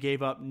else they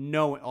gave up,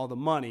 knowing all the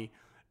money,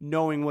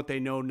 knowing what they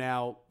know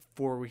now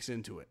 4 weeks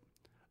into it?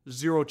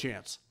 0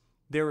 chance.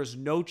 There is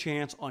no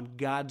chance on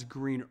God's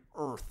green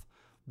earth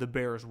the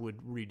Bears would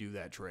redo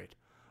that trade.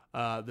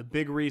 The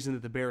big reason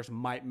that the Bears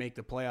might make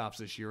the playoffs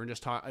this year, and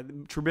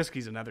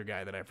Trubisky's another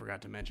guy that I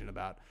forgot to mention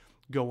about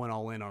going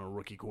all in on a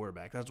rookie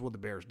quarterback. That's what the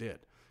Bears did.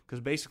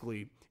 Because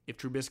basically, if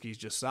Trubisky's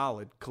just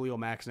solid, Khalil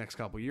Mack's next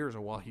couple of years,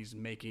 or while he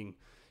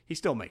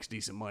still makes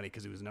decent money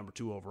because he was a number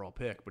 2 overall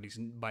pick, but he's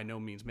by no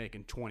means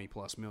making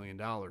 $20+ million.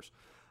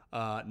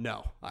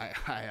 No,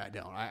 I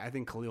don't. I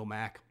think Khalil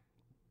Mack,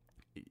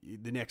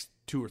 the next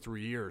 2 or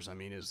 3 years,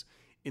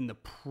 in the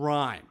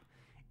prime,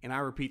 and I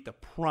repeat, the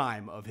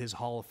prime of his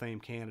Hall of Fame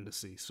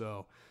candidacy.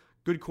 So,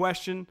 good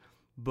question,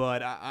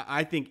 but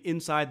I think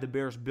inside the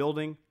Bears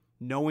building,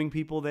 knowing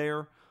people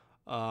there,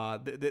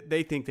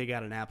 they think they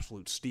got an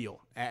absolute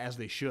steal, as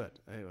they should.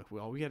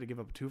 Well, we had to give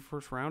up 2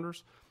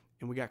 first-rounders,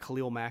 and we got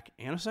Khalil Mack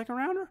and a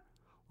second-rounder?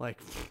 Like,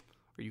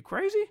 are you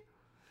crazy?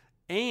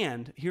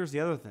 And here's the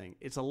other thing.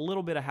 It's a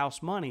little bit of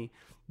house money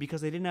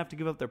because they didn't have to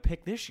give up their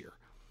pick this year.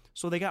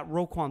 So they got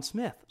Roquan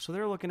Smith. So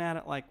they're looking at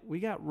it like, we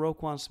got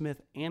Roquan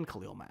Smith and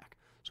Khalil Mack.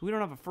 So we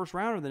don't have a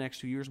first-rounder the next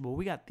 2 years, but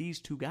we got these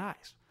 2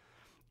 guys.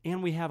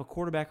 And we have a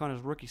quarterback on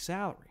his rookie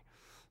salary.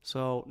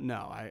 So,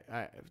 no, it's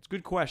a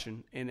good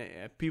question, and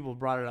people have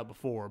brought it up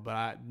before,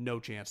 but no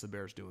chance the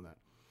Bears doing that.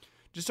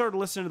 Just started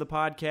listening to the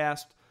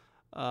podcast.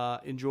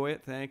 Enjoy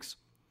it. Thanks.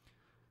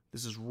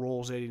 This is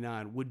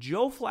Rolls89. Would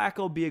Joe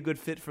Flacco be a good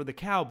fit for the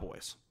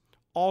Cowboys?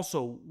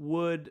 Also,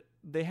 would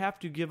they have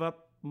to give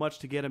up much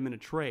to get him in a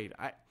trade?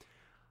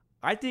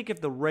 I think if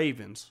the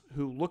Ravens,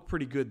 who look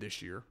pretty good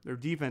this year, their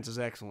defense is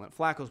excellent.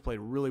 Flacco's played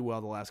really well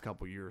the last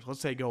couple of years. Let's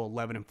say go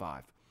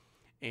 11-5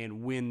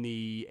 and win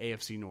the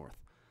AFC North.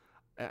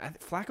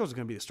 Flacco's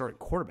going to be the starting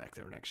quarterback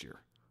there next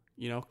year.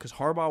 You know, because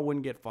Harbaugh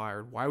wouldn't get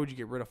fired. Why would you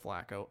get rid of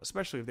Flacco,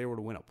 especially if they were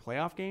to win a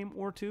playoff game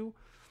or 2?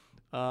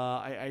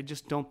 I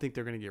just don't think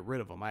they're going to get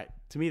rid of him.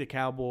 To me, the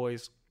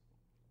Cowboys,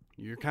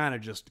 you're kind of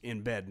just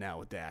in bed now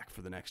with Dak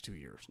for the next 2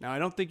 years. Now, I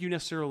don't think you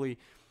necessarily,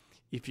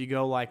 if you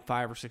go like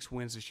 5 or 6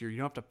 wins this year, you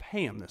don't have to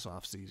pay him this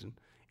offseason,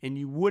 and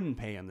you wouldn't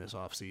pay him this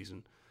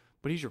offseason,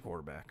 but he's your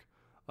quarterback.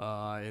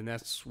 And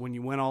that's when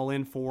you went all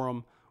in for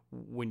him,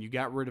 when you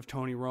got rid of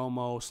Tony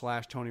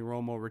Romo / Tony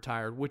Romo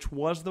retired, which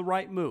was the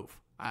right move.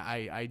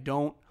 I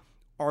don't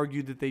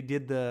argue that they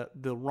did the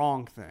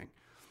wrong thing.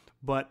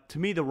 But to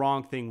me, the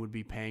wrong thing would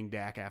be paying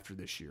Dak after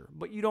this year.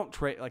 But you don't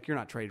trade, like, you're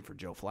not trading for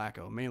Joe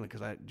Flacco, mainly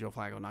because Joe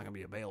Flacco is not going to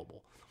be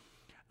available.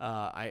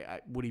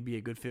 Would he be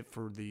a good fit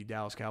for the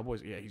Dallas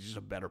Cowboys? Yeah, he's just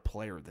a better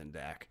player than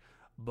Dak.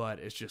 But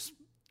it's just,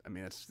 I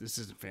mean, this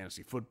isn't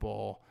fantasy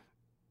football.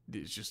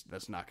 It's just,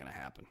 that's not going to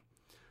happen.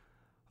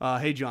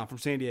 Hey, John from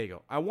San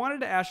Diego. I wanted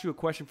to ask you a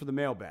question for the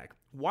mailbag.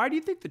 Why do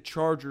you think the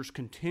Chargers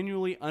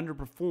continually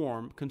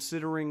underperform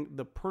considering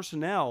the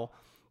personnel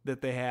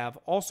that they have?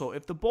 Also,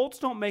 if the Bolts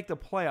don't make the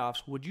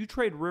playoffs, would you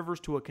trade Rivers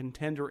to a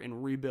contender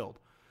and rebuild?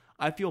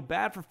 I feel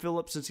bad for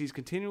Phillips since he's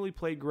continually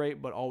played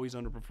great but always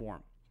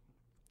underperformed.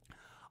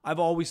 I've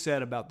always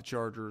said about the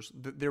Chargers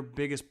that their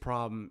biggest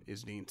problem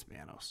is Dean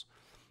Spanos.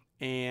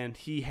 And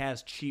he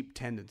has cheap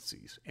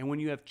tendencies. And when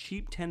you have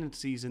cheap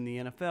tendencies in the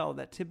NFL,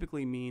 that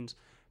typically means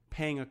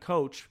paying a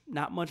coach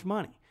not much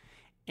money.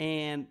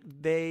 And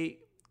the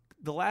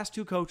last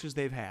 2 coaches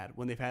they've had,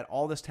 when they've had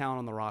all this talent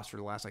on the roster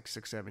the last like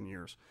 6-7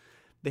 years,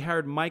 they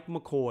hired Mike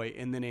McCoy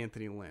and then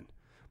Anthony Lynn.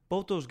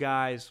 Both those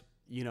guys,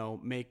 you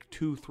know, make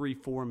 $2,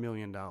 $3, $4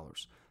 million.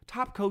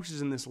 Top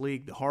coaches in this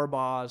league, the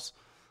Harbaughs,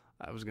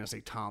 I was going to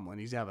say Tomlin,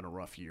 he's having a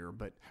rough year,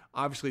 but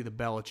obviously the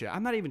Belichick.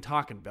 I'm not even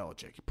talking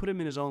Belichick. You put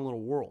him in his own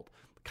little world.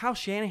 Kyle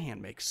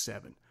Shanahan makes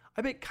 7.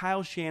 I bet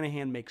Kyle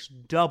Shanahan makes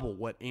double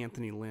what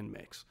Anthony Lynn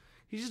makes.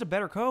 He's just a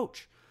better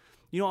coach.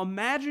 You know,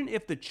 imagine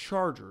if the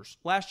Chargers,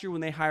 last year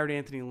when they hired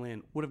Anthony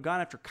Lynn, would have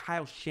gone after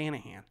Kyle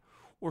Shanahan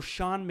or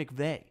Sean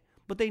McVay.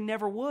 But they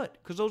never would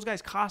because those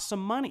guys cost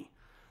some money.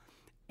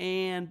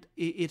 And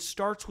it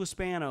starts with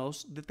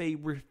Spanos that they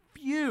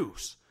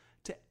refuse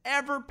to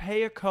ever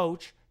pay a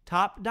coach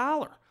top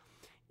dollar.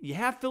 You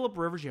have Phillip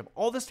Rivers. You have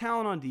all this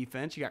talent on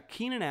defense. You got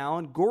Keenan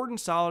Allen, Gordon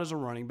Solid as a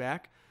running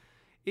back.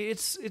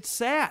 It's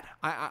sad.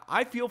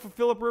 I feel for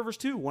Phillip Rivers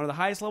too, one of the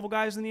highest level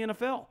guys in the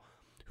NFL,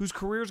 whose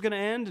career is going to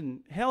end, and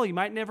hell, he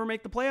might never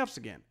make the playoffs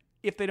again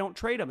if they don't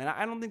trade him. And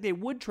I don't think they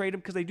would trade him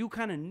because they do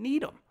kind of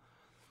need him.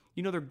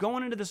 You know, they're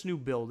going into this new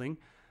building.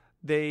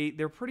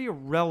 They're pretty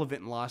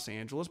irrelevant in Los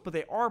Angeles, but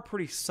they are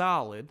pretty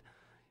solid.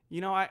 You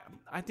know, I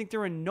think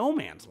they're in no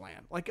man's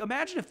land. Like,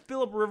 imagine if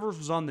Phillip Rivers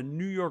was on the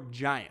New York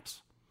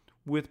Giants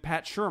with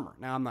Pat Shurmur.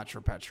 Now, I'm not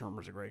sure Pat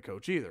Shurmur's a great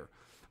coach either,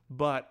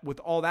 but with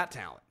all that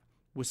talent,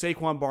 with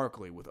Saquon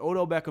Barkley, with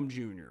Odell Beckham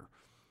Jr.,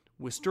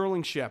 with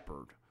Sterling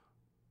Shepard,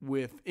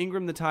 with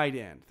Ingram the tight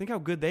end, think how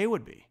good they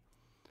would be.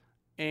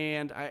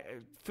 And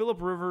Phillip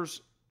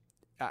Rivers,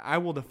 I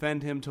will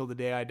defend him till the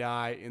day I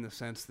die in the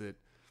sense that,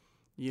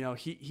 you know,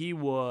 he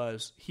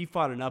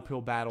fought an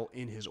uphill battle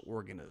in his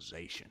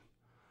organization.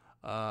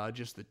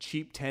 Just the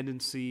cheap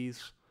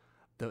tendencies,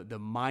 the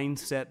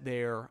mindset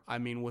there. I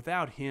mean,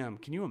 without him,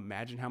 can you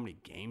imagine how many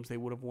games they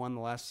would have won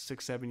the last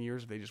 6-7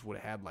 years if they just would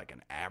have had like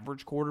an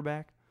average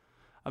quarterback?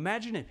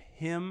 Imagine if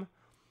him,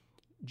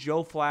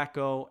 Joe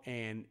Flacco,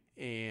 and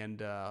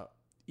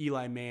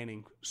Eli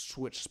Manning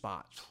switched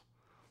spots.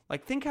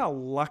 Like, think how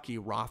lucky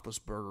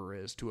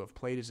Roethlisberger is to have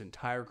played his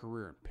entire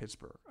career in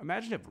Pittsburgh.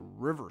 Imagine if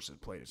Rivers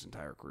had played his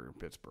entire career in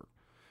Pittsburgh.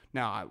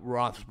 Now,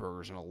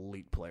 Roethlisberger's an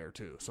elite player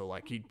too, so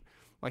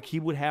he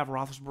would have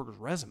Roethlisberger's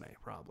resume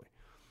probably.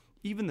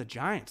 Even the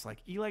Giants,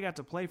 like Eli got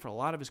to play for a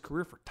lot of his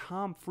career for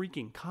Tom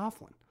freaking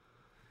Coughlin,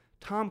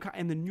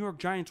 and the New York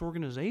Giants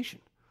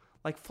organization.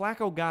 Like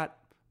Flacco got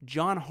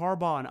John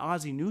Harbaugh and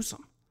Ozzie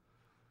Newsome.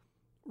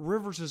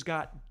 Rivers has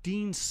got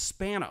Dean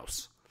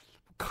Spanos,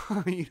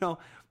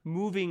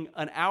 moving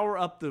an hour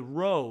up the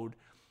road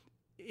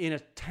in a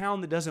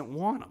town that doesn't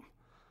want him.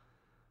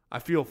 I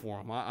feel for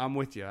him. I'm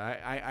with you.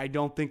 I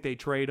don't think they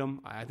trade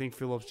him. I think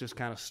Phillips just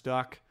kind of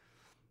stuck.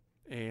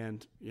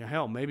 And,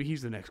 hell, maybe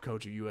he's the next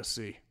coach of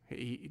USC.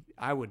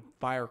 I would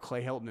fire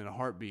Clay Helton in a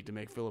heartbeat to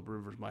make Phillip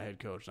Rivers my head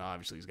coach. Now,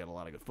 obviously, he's got a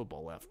lot of good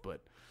football left,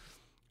 but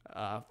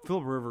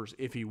Phillip Rivers,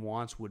 if he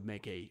wants, would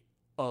make a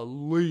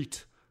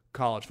elite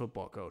college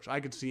football coach. I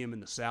could see him in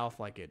the South,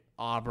 like at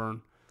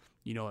Auburn,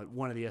 at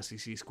one of the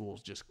SEC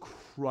schools, just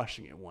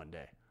crushing it one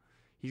day.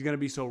 He's going to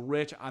be so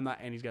rich, and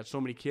he's got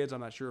so many kids, I'm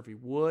not sure if he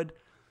would,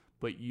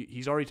 but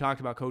he's already talked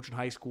about coaching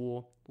high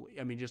school.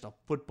 I mean, just a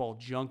football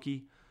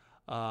junkie.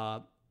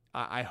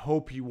 I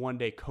hope he one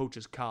day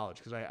coaches college,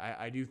 because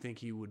I do think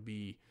he'd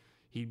be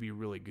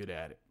really good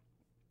at it.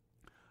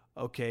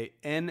 Okay,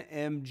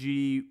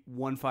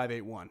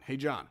 NMG1581. Hey,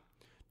 John,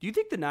 do you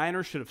think the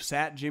Niners should have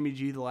sat Jimmy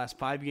G the last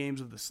 5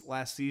 games of this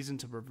last season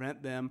to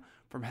prevent them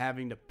from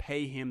having to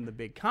pay him the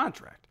big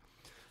contract?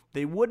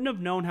 They wouldn't have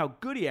known how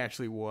good he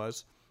actually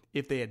was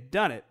if they had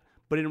done it,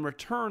 but in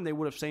return, they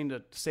would have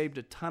saved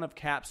a ton of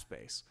cap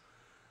space.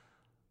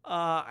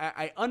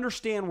 I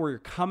understand where you're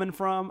coming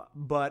from,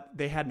 but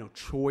they had no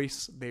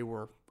choice. They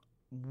were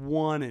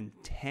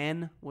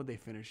 1-10. What'd they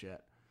finish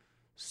at?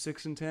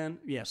 6-10?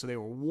 Yeah, so they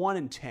were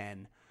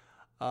 1-10.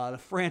 The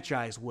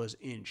franchise was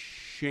in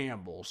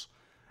shambles,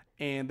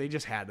 and they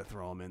just had to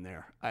throw him in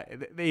there.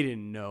 They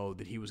didn't know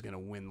that he was going to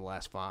win the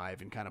last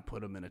 5 and kind of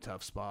put him in a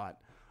tough spot.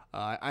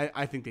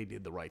 I think they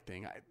did the right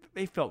thing.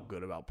 They felt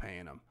good about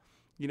paying him.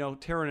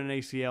 Tearing an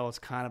ACL is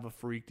kind of a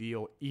freak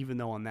deal, even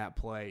though on that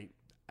play,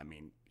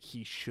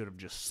 he should have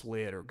just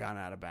slid or gone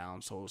out of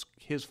bounds, so it was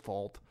his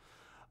fault.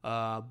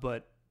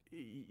 But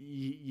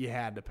you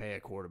had to pay a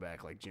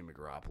quarterback like Jimmy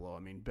Garoppolo.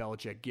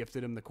 Belichick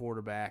gifted him the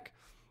quarterback.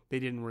 They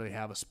didn't really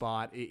have a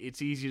spot.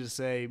 It's easy to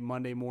say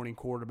Monday morning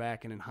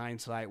quarterback and in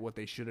hindsight what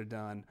they should have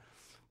done.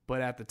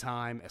 But at the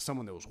time, as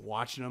someone that was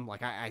watching them,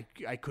 I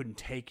couldn't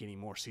take any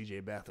more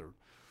C.J. Beathard.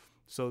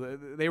 So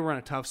they were in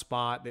a tough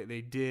spot.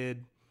 They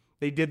did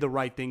the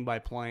right thing by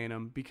playing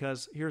him,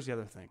 because here's the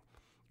other thing.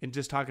 And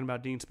just talking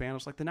about Dean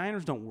Spanos, the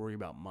Niners don't worry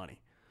about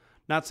money.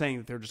 Not saying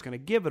that they're just going to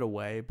give it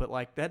away, but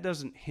that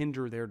doesn't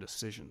hinder their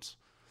decisions.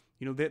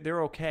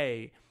 They're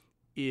okay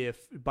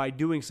if by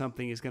doing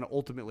something is going to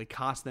ultimately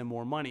cost them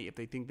more money if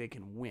they think they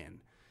can win.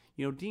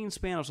 Dean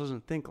Spanos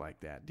doesn't think like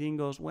that. Dean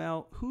goes,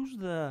 well, who's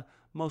the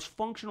most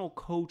functional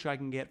coach I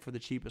can get for the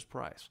cheapest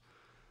price?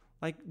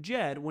 Like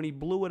Jed, when he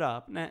blew it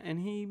up, and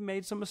he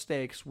made some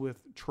mistakes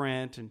with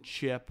Trent and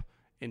Chip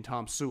and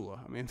Tom Sula.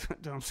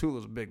 Tom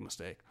Sula's a big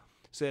mistake.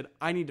 Said,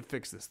 I need to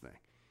fix this thing.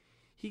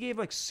 He gave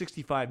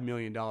 $65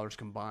 million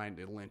combined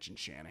to Lynch and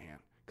Shanahan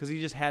because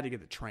he just had to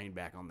get the train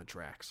back on the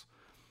tracks.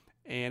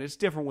 And it's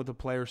different with the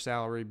player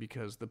salary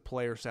because the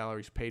player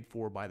salary is paid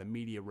for by the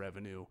media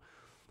revenue.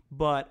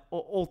 But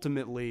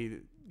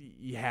ultimately,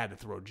 you had to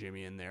throw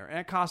Jimmy in there. And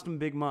it cost him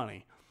big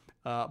money.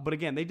 But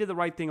again, they did the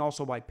right thing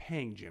also by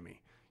paying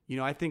Jimmy.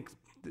 I think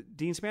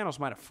Dean Spanos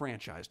might have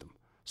franchised him.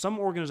 Some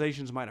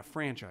organizations might have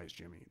franchised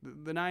Jimmy.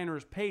 The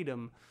Niners paid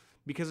him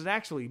because it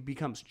actually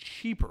becomes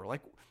cheaper.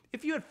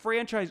 If you had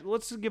franchised,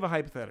 let's just give a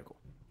hypothetical.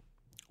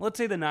 Let's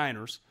say the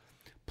Niners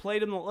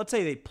played him. Let's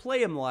say they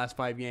play him the last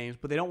 5 games,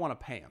 but they don't want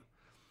to pay him.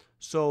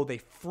 So they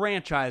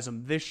franchise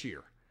him this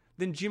year.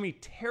 Then Jimmy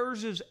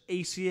tears his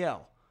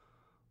ACL.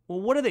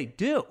 Well, what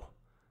do? Are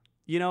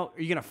you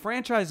going to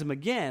franchise him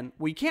again?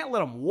 Well, you can't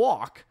let him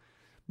walk,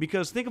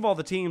 because think of all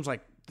the teams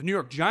the New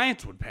York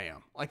Giants would pay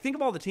him. Think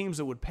of all the teams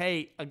that would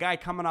pay a guy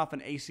coming off an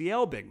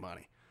ACL big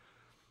money.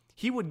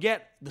 He would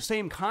get the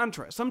same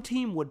contract. Some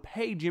team would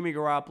pay Jimmy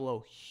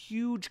Garoppolo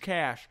huge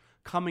cash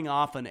coming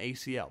off an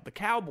ACL. The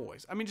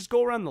Cowboys. Just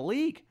go around the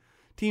league.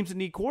 Teams that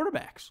need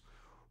quarterbacks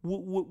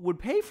would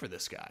pay for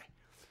this guy.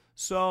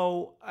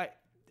 So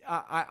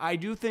I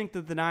do think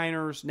that the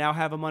Niners now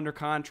have him under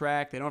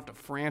contract. They don't have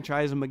to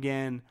franchise him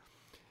again.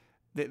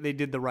 They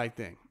did the right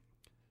thing.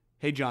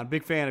 Hey, John,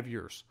 big fan of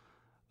yours.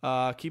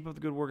 Keep up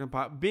the good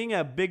work. Being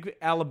a big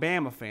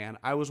Alabama fan,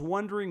 I was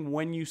wondering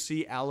when you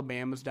see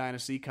Alabama's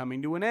dynasty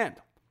coming to an end,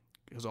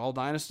 because all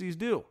dynasties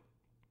do.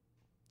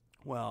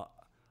 Well,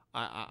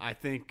 I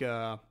think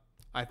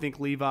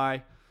Levi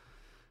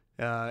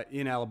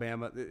in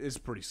Alabama is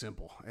pretty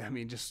simple.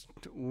 Just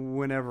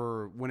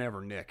whenever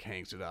Nick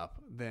hangs it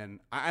up, then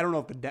I don't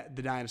know if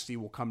the dynasty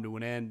will come to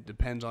an end.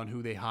 Depends on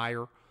who they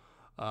hire.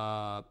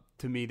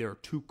 To me, there are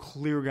 2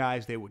 clear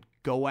guys they would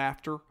go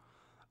after.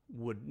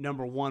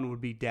 Number 1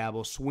 would be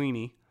Dabo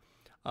Swinney.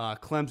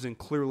 Clemson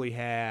clearly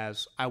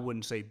has, I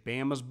wouldn't say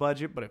Bama's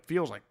budget, but it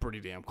feels like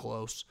pretty damn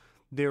close.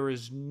 There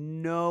is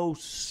no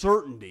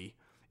certainty.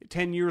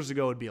 10 years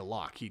ago, it'd be a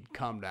lock. He'd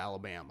come to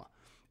Alabama.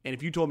 And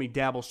if you told me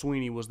Dabo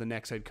Swinney was the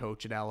next head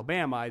coach at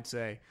Alabama, I'd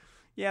say,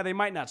 yeah, they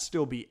might not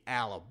still be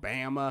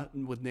Alabama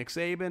with Nick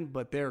Saban,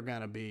 but they're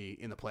going to be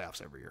in the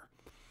playoffs every year.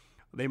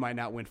 They might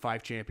not win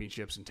 5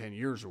 championships in 10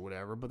 years or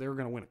whatever, but they're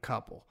going to win a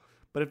couple.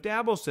 But if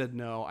Dabo said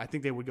no, I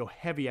think they would go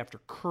heavy after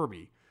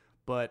Kirby.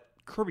 But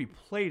Kirby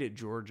played at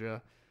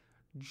Georgia.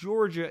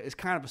 Georgia is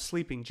kind of a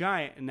sleeping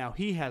giant, and now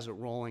he has it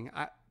rolling.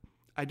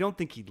 I don't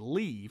think he'd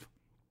leave,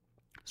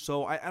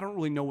 so I don't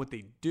really know what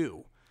they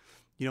do.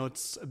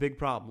 It's a big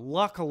problem.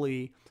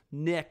 Luckily,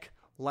 Nick,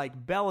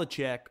 like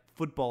Belichick,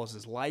 football is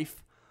his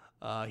life.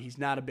 He's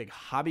not a big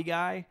hobby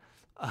guy,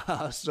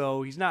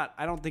 so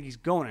I don't think he's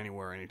going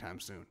anywhere anytime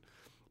soon.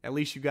 At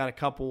least you got a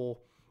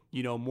couple,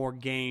 more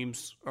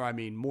games,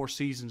 more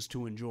seasons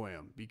to enjoy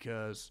him,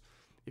 because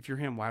if you're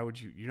him, why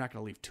would you're not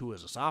going to leave Tua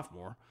as a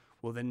sophomore.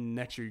 Well, then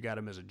next year you got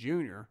him as a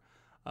junior.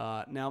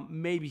 Now,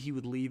 maybe he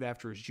would leave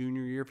after his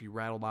junior year if he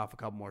rattled off a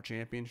couple more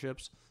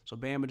championships. So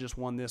Bama just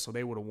won this, so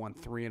they would have won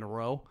 3 in a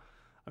row.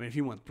 If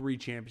he won 3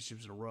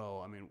 championships in a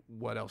row,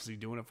 what else is he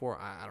doing it for?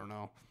 I don't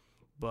know.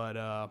 But,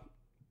 I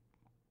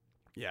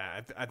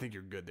think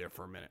you're good there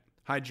for a minute.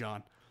 Hi,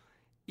 John.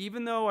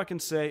 Even though I can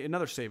say,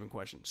 another Saban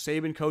question.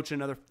 Saban coaching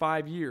another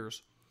 5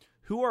 years.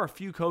 Who are a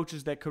few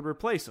coaches that could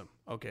replace him?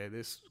 Okay,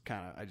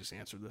 I just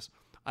answered this.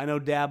 I know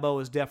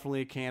Dabo is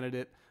definitely a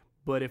candidate,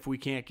 but if we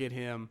can't get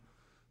him,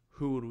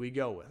 who would we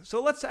go with?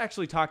 So let's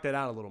actually talk that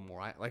out a little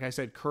more. Like I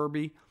said,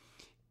 Kirby,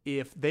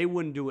 if they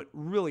wouldn't do it,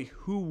 really,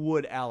 who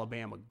would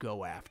Alabama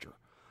go after?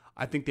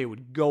 I think they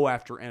would go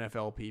after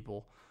NFL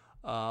people,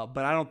 but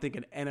I don't think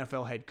an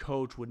NFL head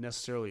coach would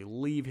necessarily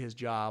leave his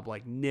job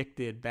like Nick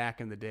did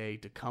back in the day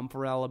to come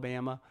for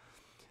Alabama.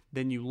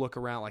 Then you look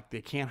around, like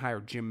they can't hire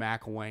Jim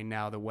McElwain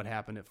now that what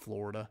happened at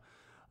Florida.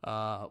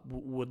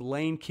 Would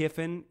Lane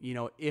Kiffin,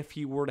 if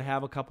he were to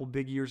have a couple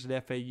big years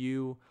at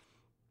FAU,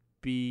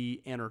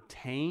 be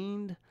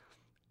entertained?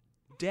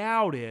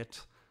 Doubt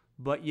it,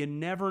 but you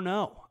never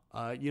know.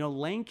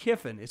 Lane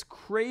Kiffin, as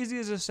crazy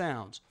as it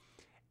sounds,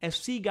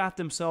 SC got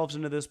themselves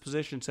into this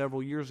position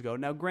several years ago.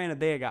 Now, granted,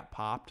 they got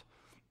popped,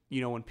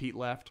 when Pete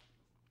left,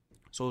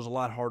 so it was a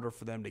lot harder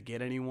for them to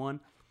get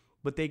anyone,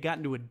 but they got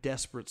into a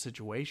desperate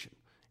situation,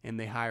 and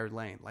they hired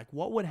Lane. Like,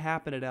 what would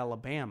happen at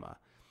Alabama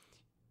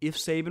if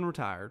Saban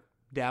retired,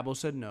 Dabo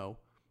said no,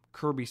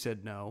 Kirby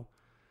said no,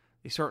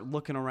 they start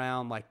looking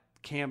around, like,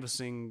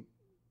 canvassing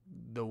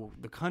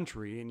the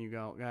country, and you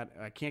go, God,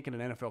 I can't get an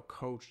NFL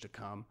coach to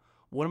come.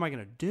 What am I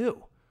going to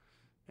do?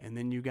 And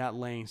then you got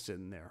Lane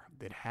sitting there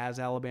that has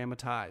Alabama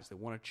ties, that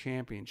won a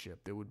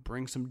championship, that would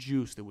bring some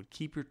juice, that would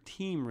keep your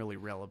team really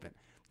relevant,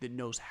 that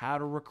knows how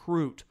to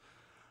recruit.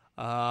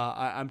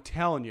 I'm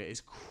telling you,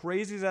 as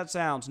crazy as that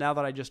sounds, now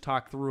that I just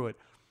talked through it,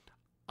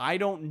 I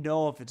don't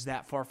know if it's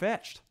that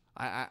far-fetched.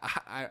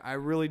 I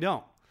really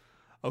don't.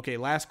 Okay,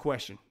 last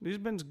question. This has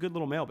been a good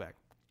little mailbag.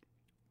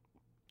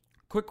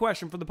 Quick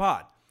question for the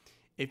pod.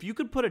 If you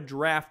could put a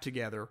draft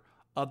together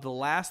of the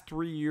last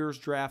 3 years'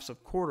 drafts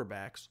of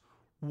quarterbacks,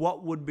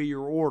 what would be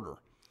your order?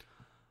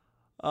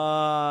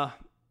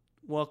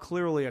 Well,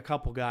 clearly a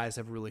couple guys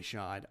have really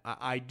shined.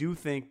 I do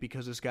think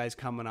because this guy's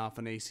coming off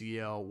an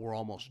ACL, we're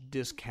almost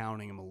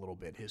discounting him a little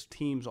bit. His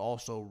team's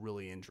also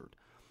really injured.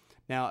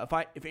 Now,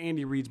 if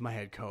Andy Reid's my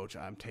head coach,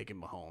 I'm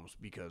taking Mahomes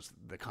because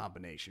the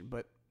combination.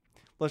 But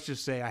let's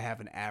just say I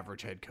have an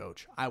average head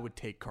coach. I would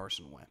take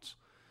Carson Wentz.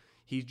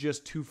 He's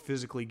just too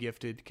physically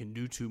gifted, can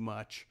do too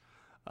much.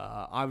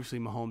 Obviously,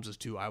 Mahomes is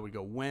too. I would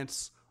go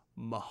Wentz,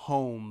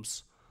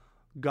 Mahomes.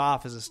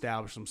 Goff has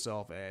established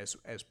himself as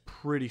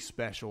pretty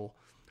special.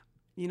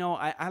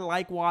 I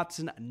like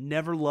Watson. I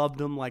never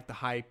loved him like the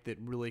hype that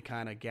really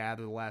kind of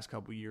gathered the last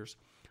couple of years.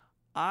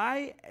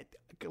 I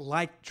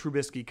like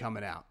Trubisky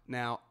coming out.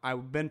 Now,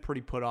 I've been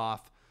pretty put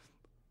off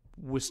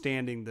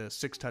withstanding the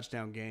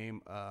 6-touchdown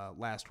game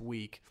last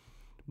week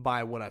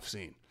by what I've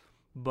seen.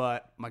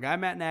 But my guy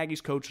Matt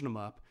Nagy's coaching him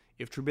up.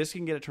 If Trubisky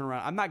can get a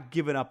turnaround, I'm not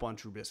giving up on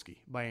Trubisky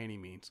by any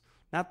means.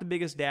 Not the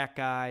biggest Dak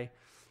guy.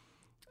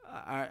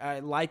 I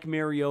like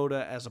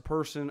Mariota as a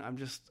person.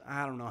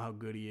 I don't know how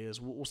good he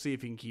is. We'll see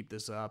if he can keep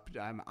this up.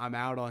 I'm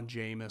out on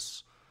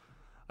Jameis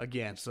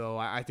again. So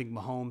I think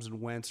Mahomes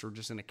and Wentz are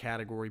just in a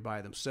category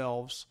by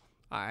themselves.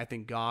 I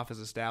think Goff has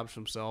established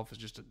himself as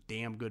just a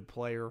damn good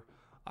player.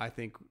 I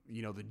think,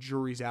 the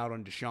jury's out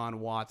on Deshaun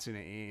Watson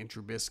and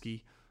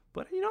Trubisky.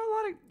 But,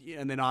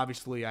 and then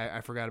obviously I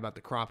forgot about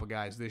the crop of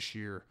guys this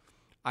year.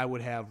 I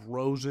would have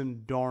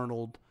Rosen,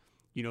 Darnold,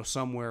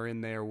 somewhere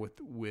in there with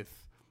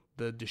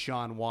the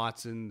Deshaun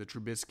Watson, the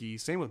Trubisky,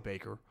 same with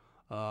Baker.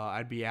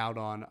 I'd be out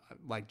on,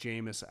 like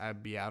Jameis,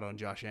 I'd be out on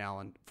Josh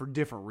Allen for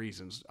different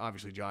reasons.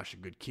 Obviously, Josh is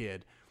a good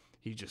kid.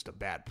 He's just a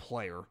bad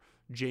player.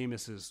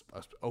 Jameis is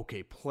an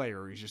okay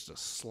player. He's just a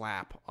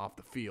slap off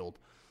the field.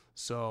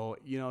 So,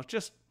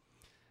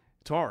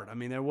 it's hard.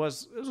 There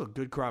was a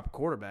good crop of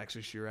quarterbacks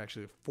this year,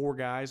 actually. 4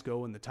 guys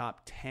go in the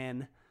top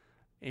 10,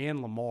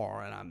 and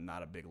Lamar, and I'm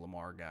not a big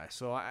Lamar guy.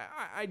 So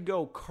I'd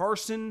go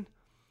Carson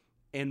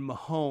and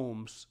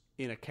Mahomes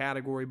in a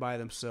category by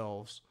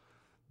themselves.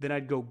 Then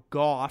I'd go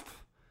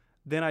Goff.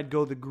 Then I'd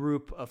go the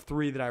group of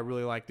 3 that I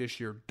really like this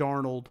year,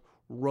 Darnold,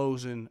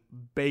 Rosen,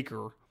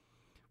 Baker,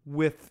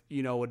 with, a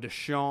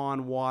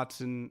Deshaun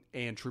Watson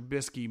and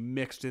Trubisky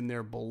mixed in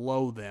there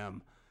below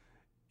them.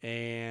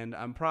 And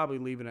I'm probably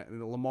leaving it.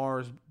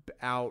 Lamar's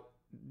out,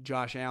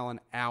 Josh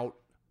Allen out,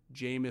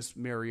 Jameis,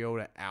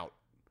 Mariota out.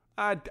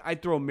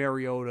 I'd throw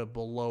Mariota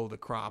below the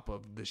crop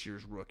of this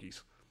year's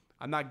rookies.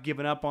 I'm not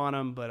giving up on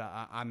him, but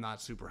I'm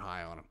not super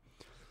high on him.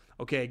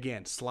 Okay,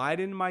 again, slide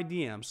into my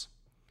DMs.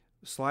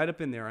 Slide up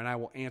in there, and I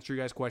will answer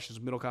you guys' questions.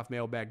 Middlekauff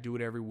Mailbag, do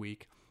it every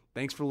week.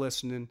 Thanks for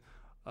listening.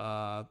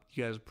 You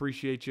guys,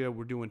 appreciate you.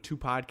 We're doing 2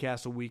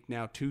 podcasts a week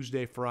now,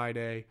 Tuesday,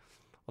 Friday.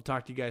 I'll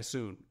talk to you guys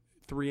soon.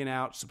 3 and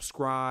Out,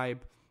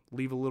 subscribe,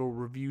 leave a little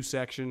review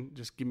section.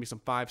 Just give me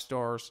some 5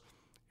 stars,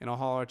 and I'll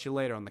holler at you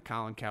later on the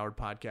Colin Cowherd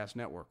Podcast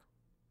Network.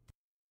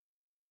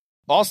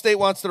 Allstate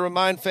wants to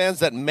remind fans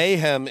that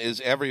mayhem is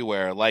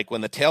everywhere, like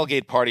when the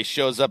tailgate party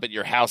shows up at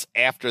your house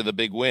after the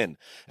big win.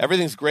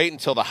 Everything's great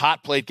until the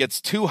hot plate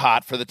gets too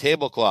hot for the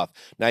tablecloth.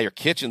 Now your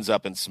kitchen's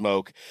up in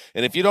smoke.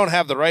 And if you don't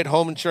have the right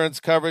home insurance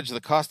coverage,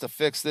 the cost to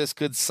fix this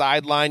could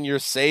sideline your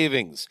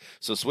savings.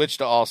 So switch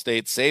to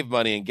Allstate, save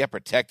money, and get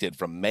protected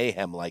from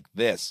mayhem like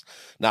this.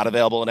 Not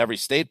available in every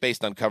state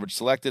based on coverage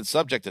selected,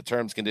 subject to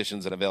terms,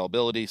 conditions, and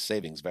availability.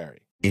 Savings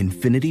vary.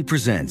 Infiniti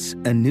presents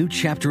a new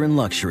chapter in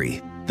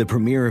luxury, the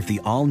premiere of the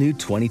all-new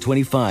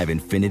 2025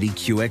 Infiniti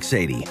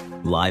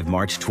QX80, live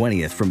March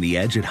 20th from the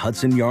Edge at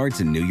Hudson Yards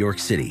in New York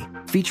City,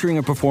 featuring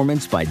a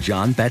performance by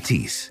John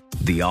Batiste.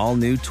 The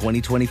all-new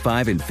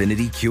 2025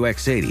 Infiniti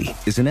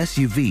QX80 is an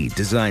SUV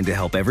designed to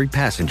help every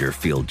passenger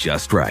feel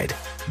just right.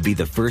 Be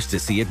the first to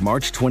see it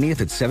March 20th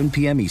at 7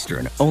 p.m.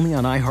 Eastern, only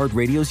on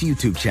iHeartRadio's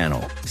YouTube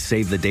channel.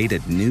 Save the date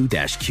at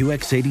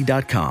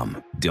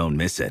new-QX80.com. Don't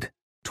miss it.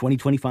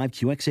 2025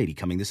 QX80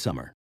 coming this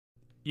summer.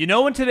 You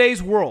know, in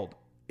today's world,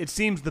 it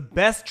seems the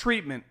best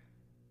treatment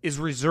is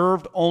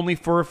reserved only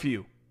for a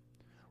few.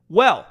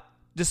 Well,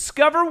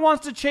 Discover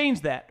wants to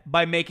change that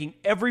by making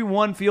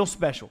everyone feel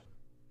special.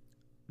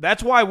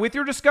 That's why with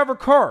your Discover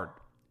card,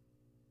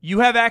 you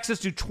have access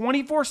to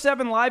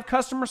 24/7 live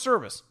customer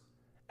service,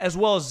 as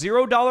well as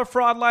 $0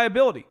 fraud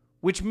liability,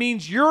 which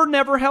means you're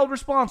never held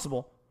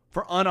responsible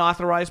for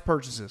unauthorized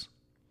purchases.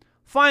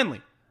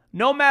 Finally,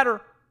 no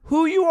matter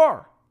who you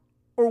are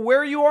or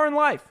where you are in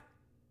life,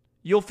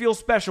 you'll feel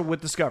special with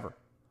Discover.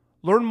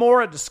 Learn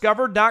more at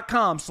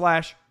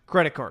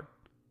discover.com/credit card.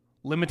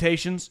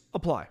 Limitations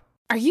apply.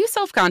 Are you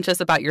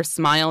self-conscious about your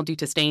smile due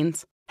to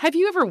stains? Have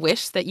you ever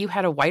wished that you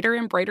had a whiter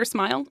and brighter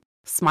smile?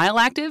 Smile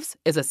Actives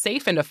is a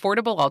safe and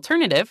affordable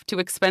alternative to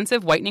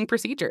expensive whitening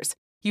procedures.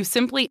 You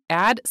simply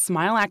add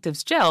Smile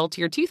Actives gel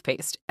to your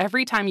toothpaste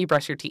every time you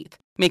brush your teeth,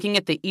 making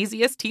it the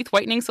easiest teeth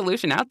whitening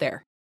solution out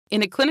there.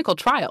 In a clinical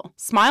trial,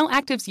 Smile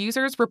Actives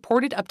users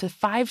reported up to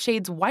 5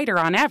 shades whiter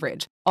on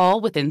average,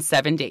 all within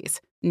 7 days.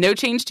 No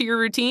change to your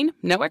routine,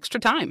 no extra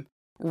time.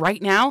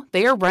 Right now,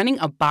 they are running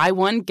a buy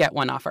one, get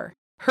one offer.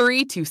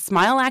 Hurry to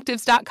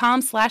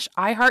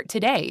smileactives.com/iHeart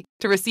today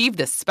to receive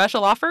this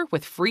special offer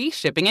with free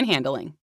shipping and handling.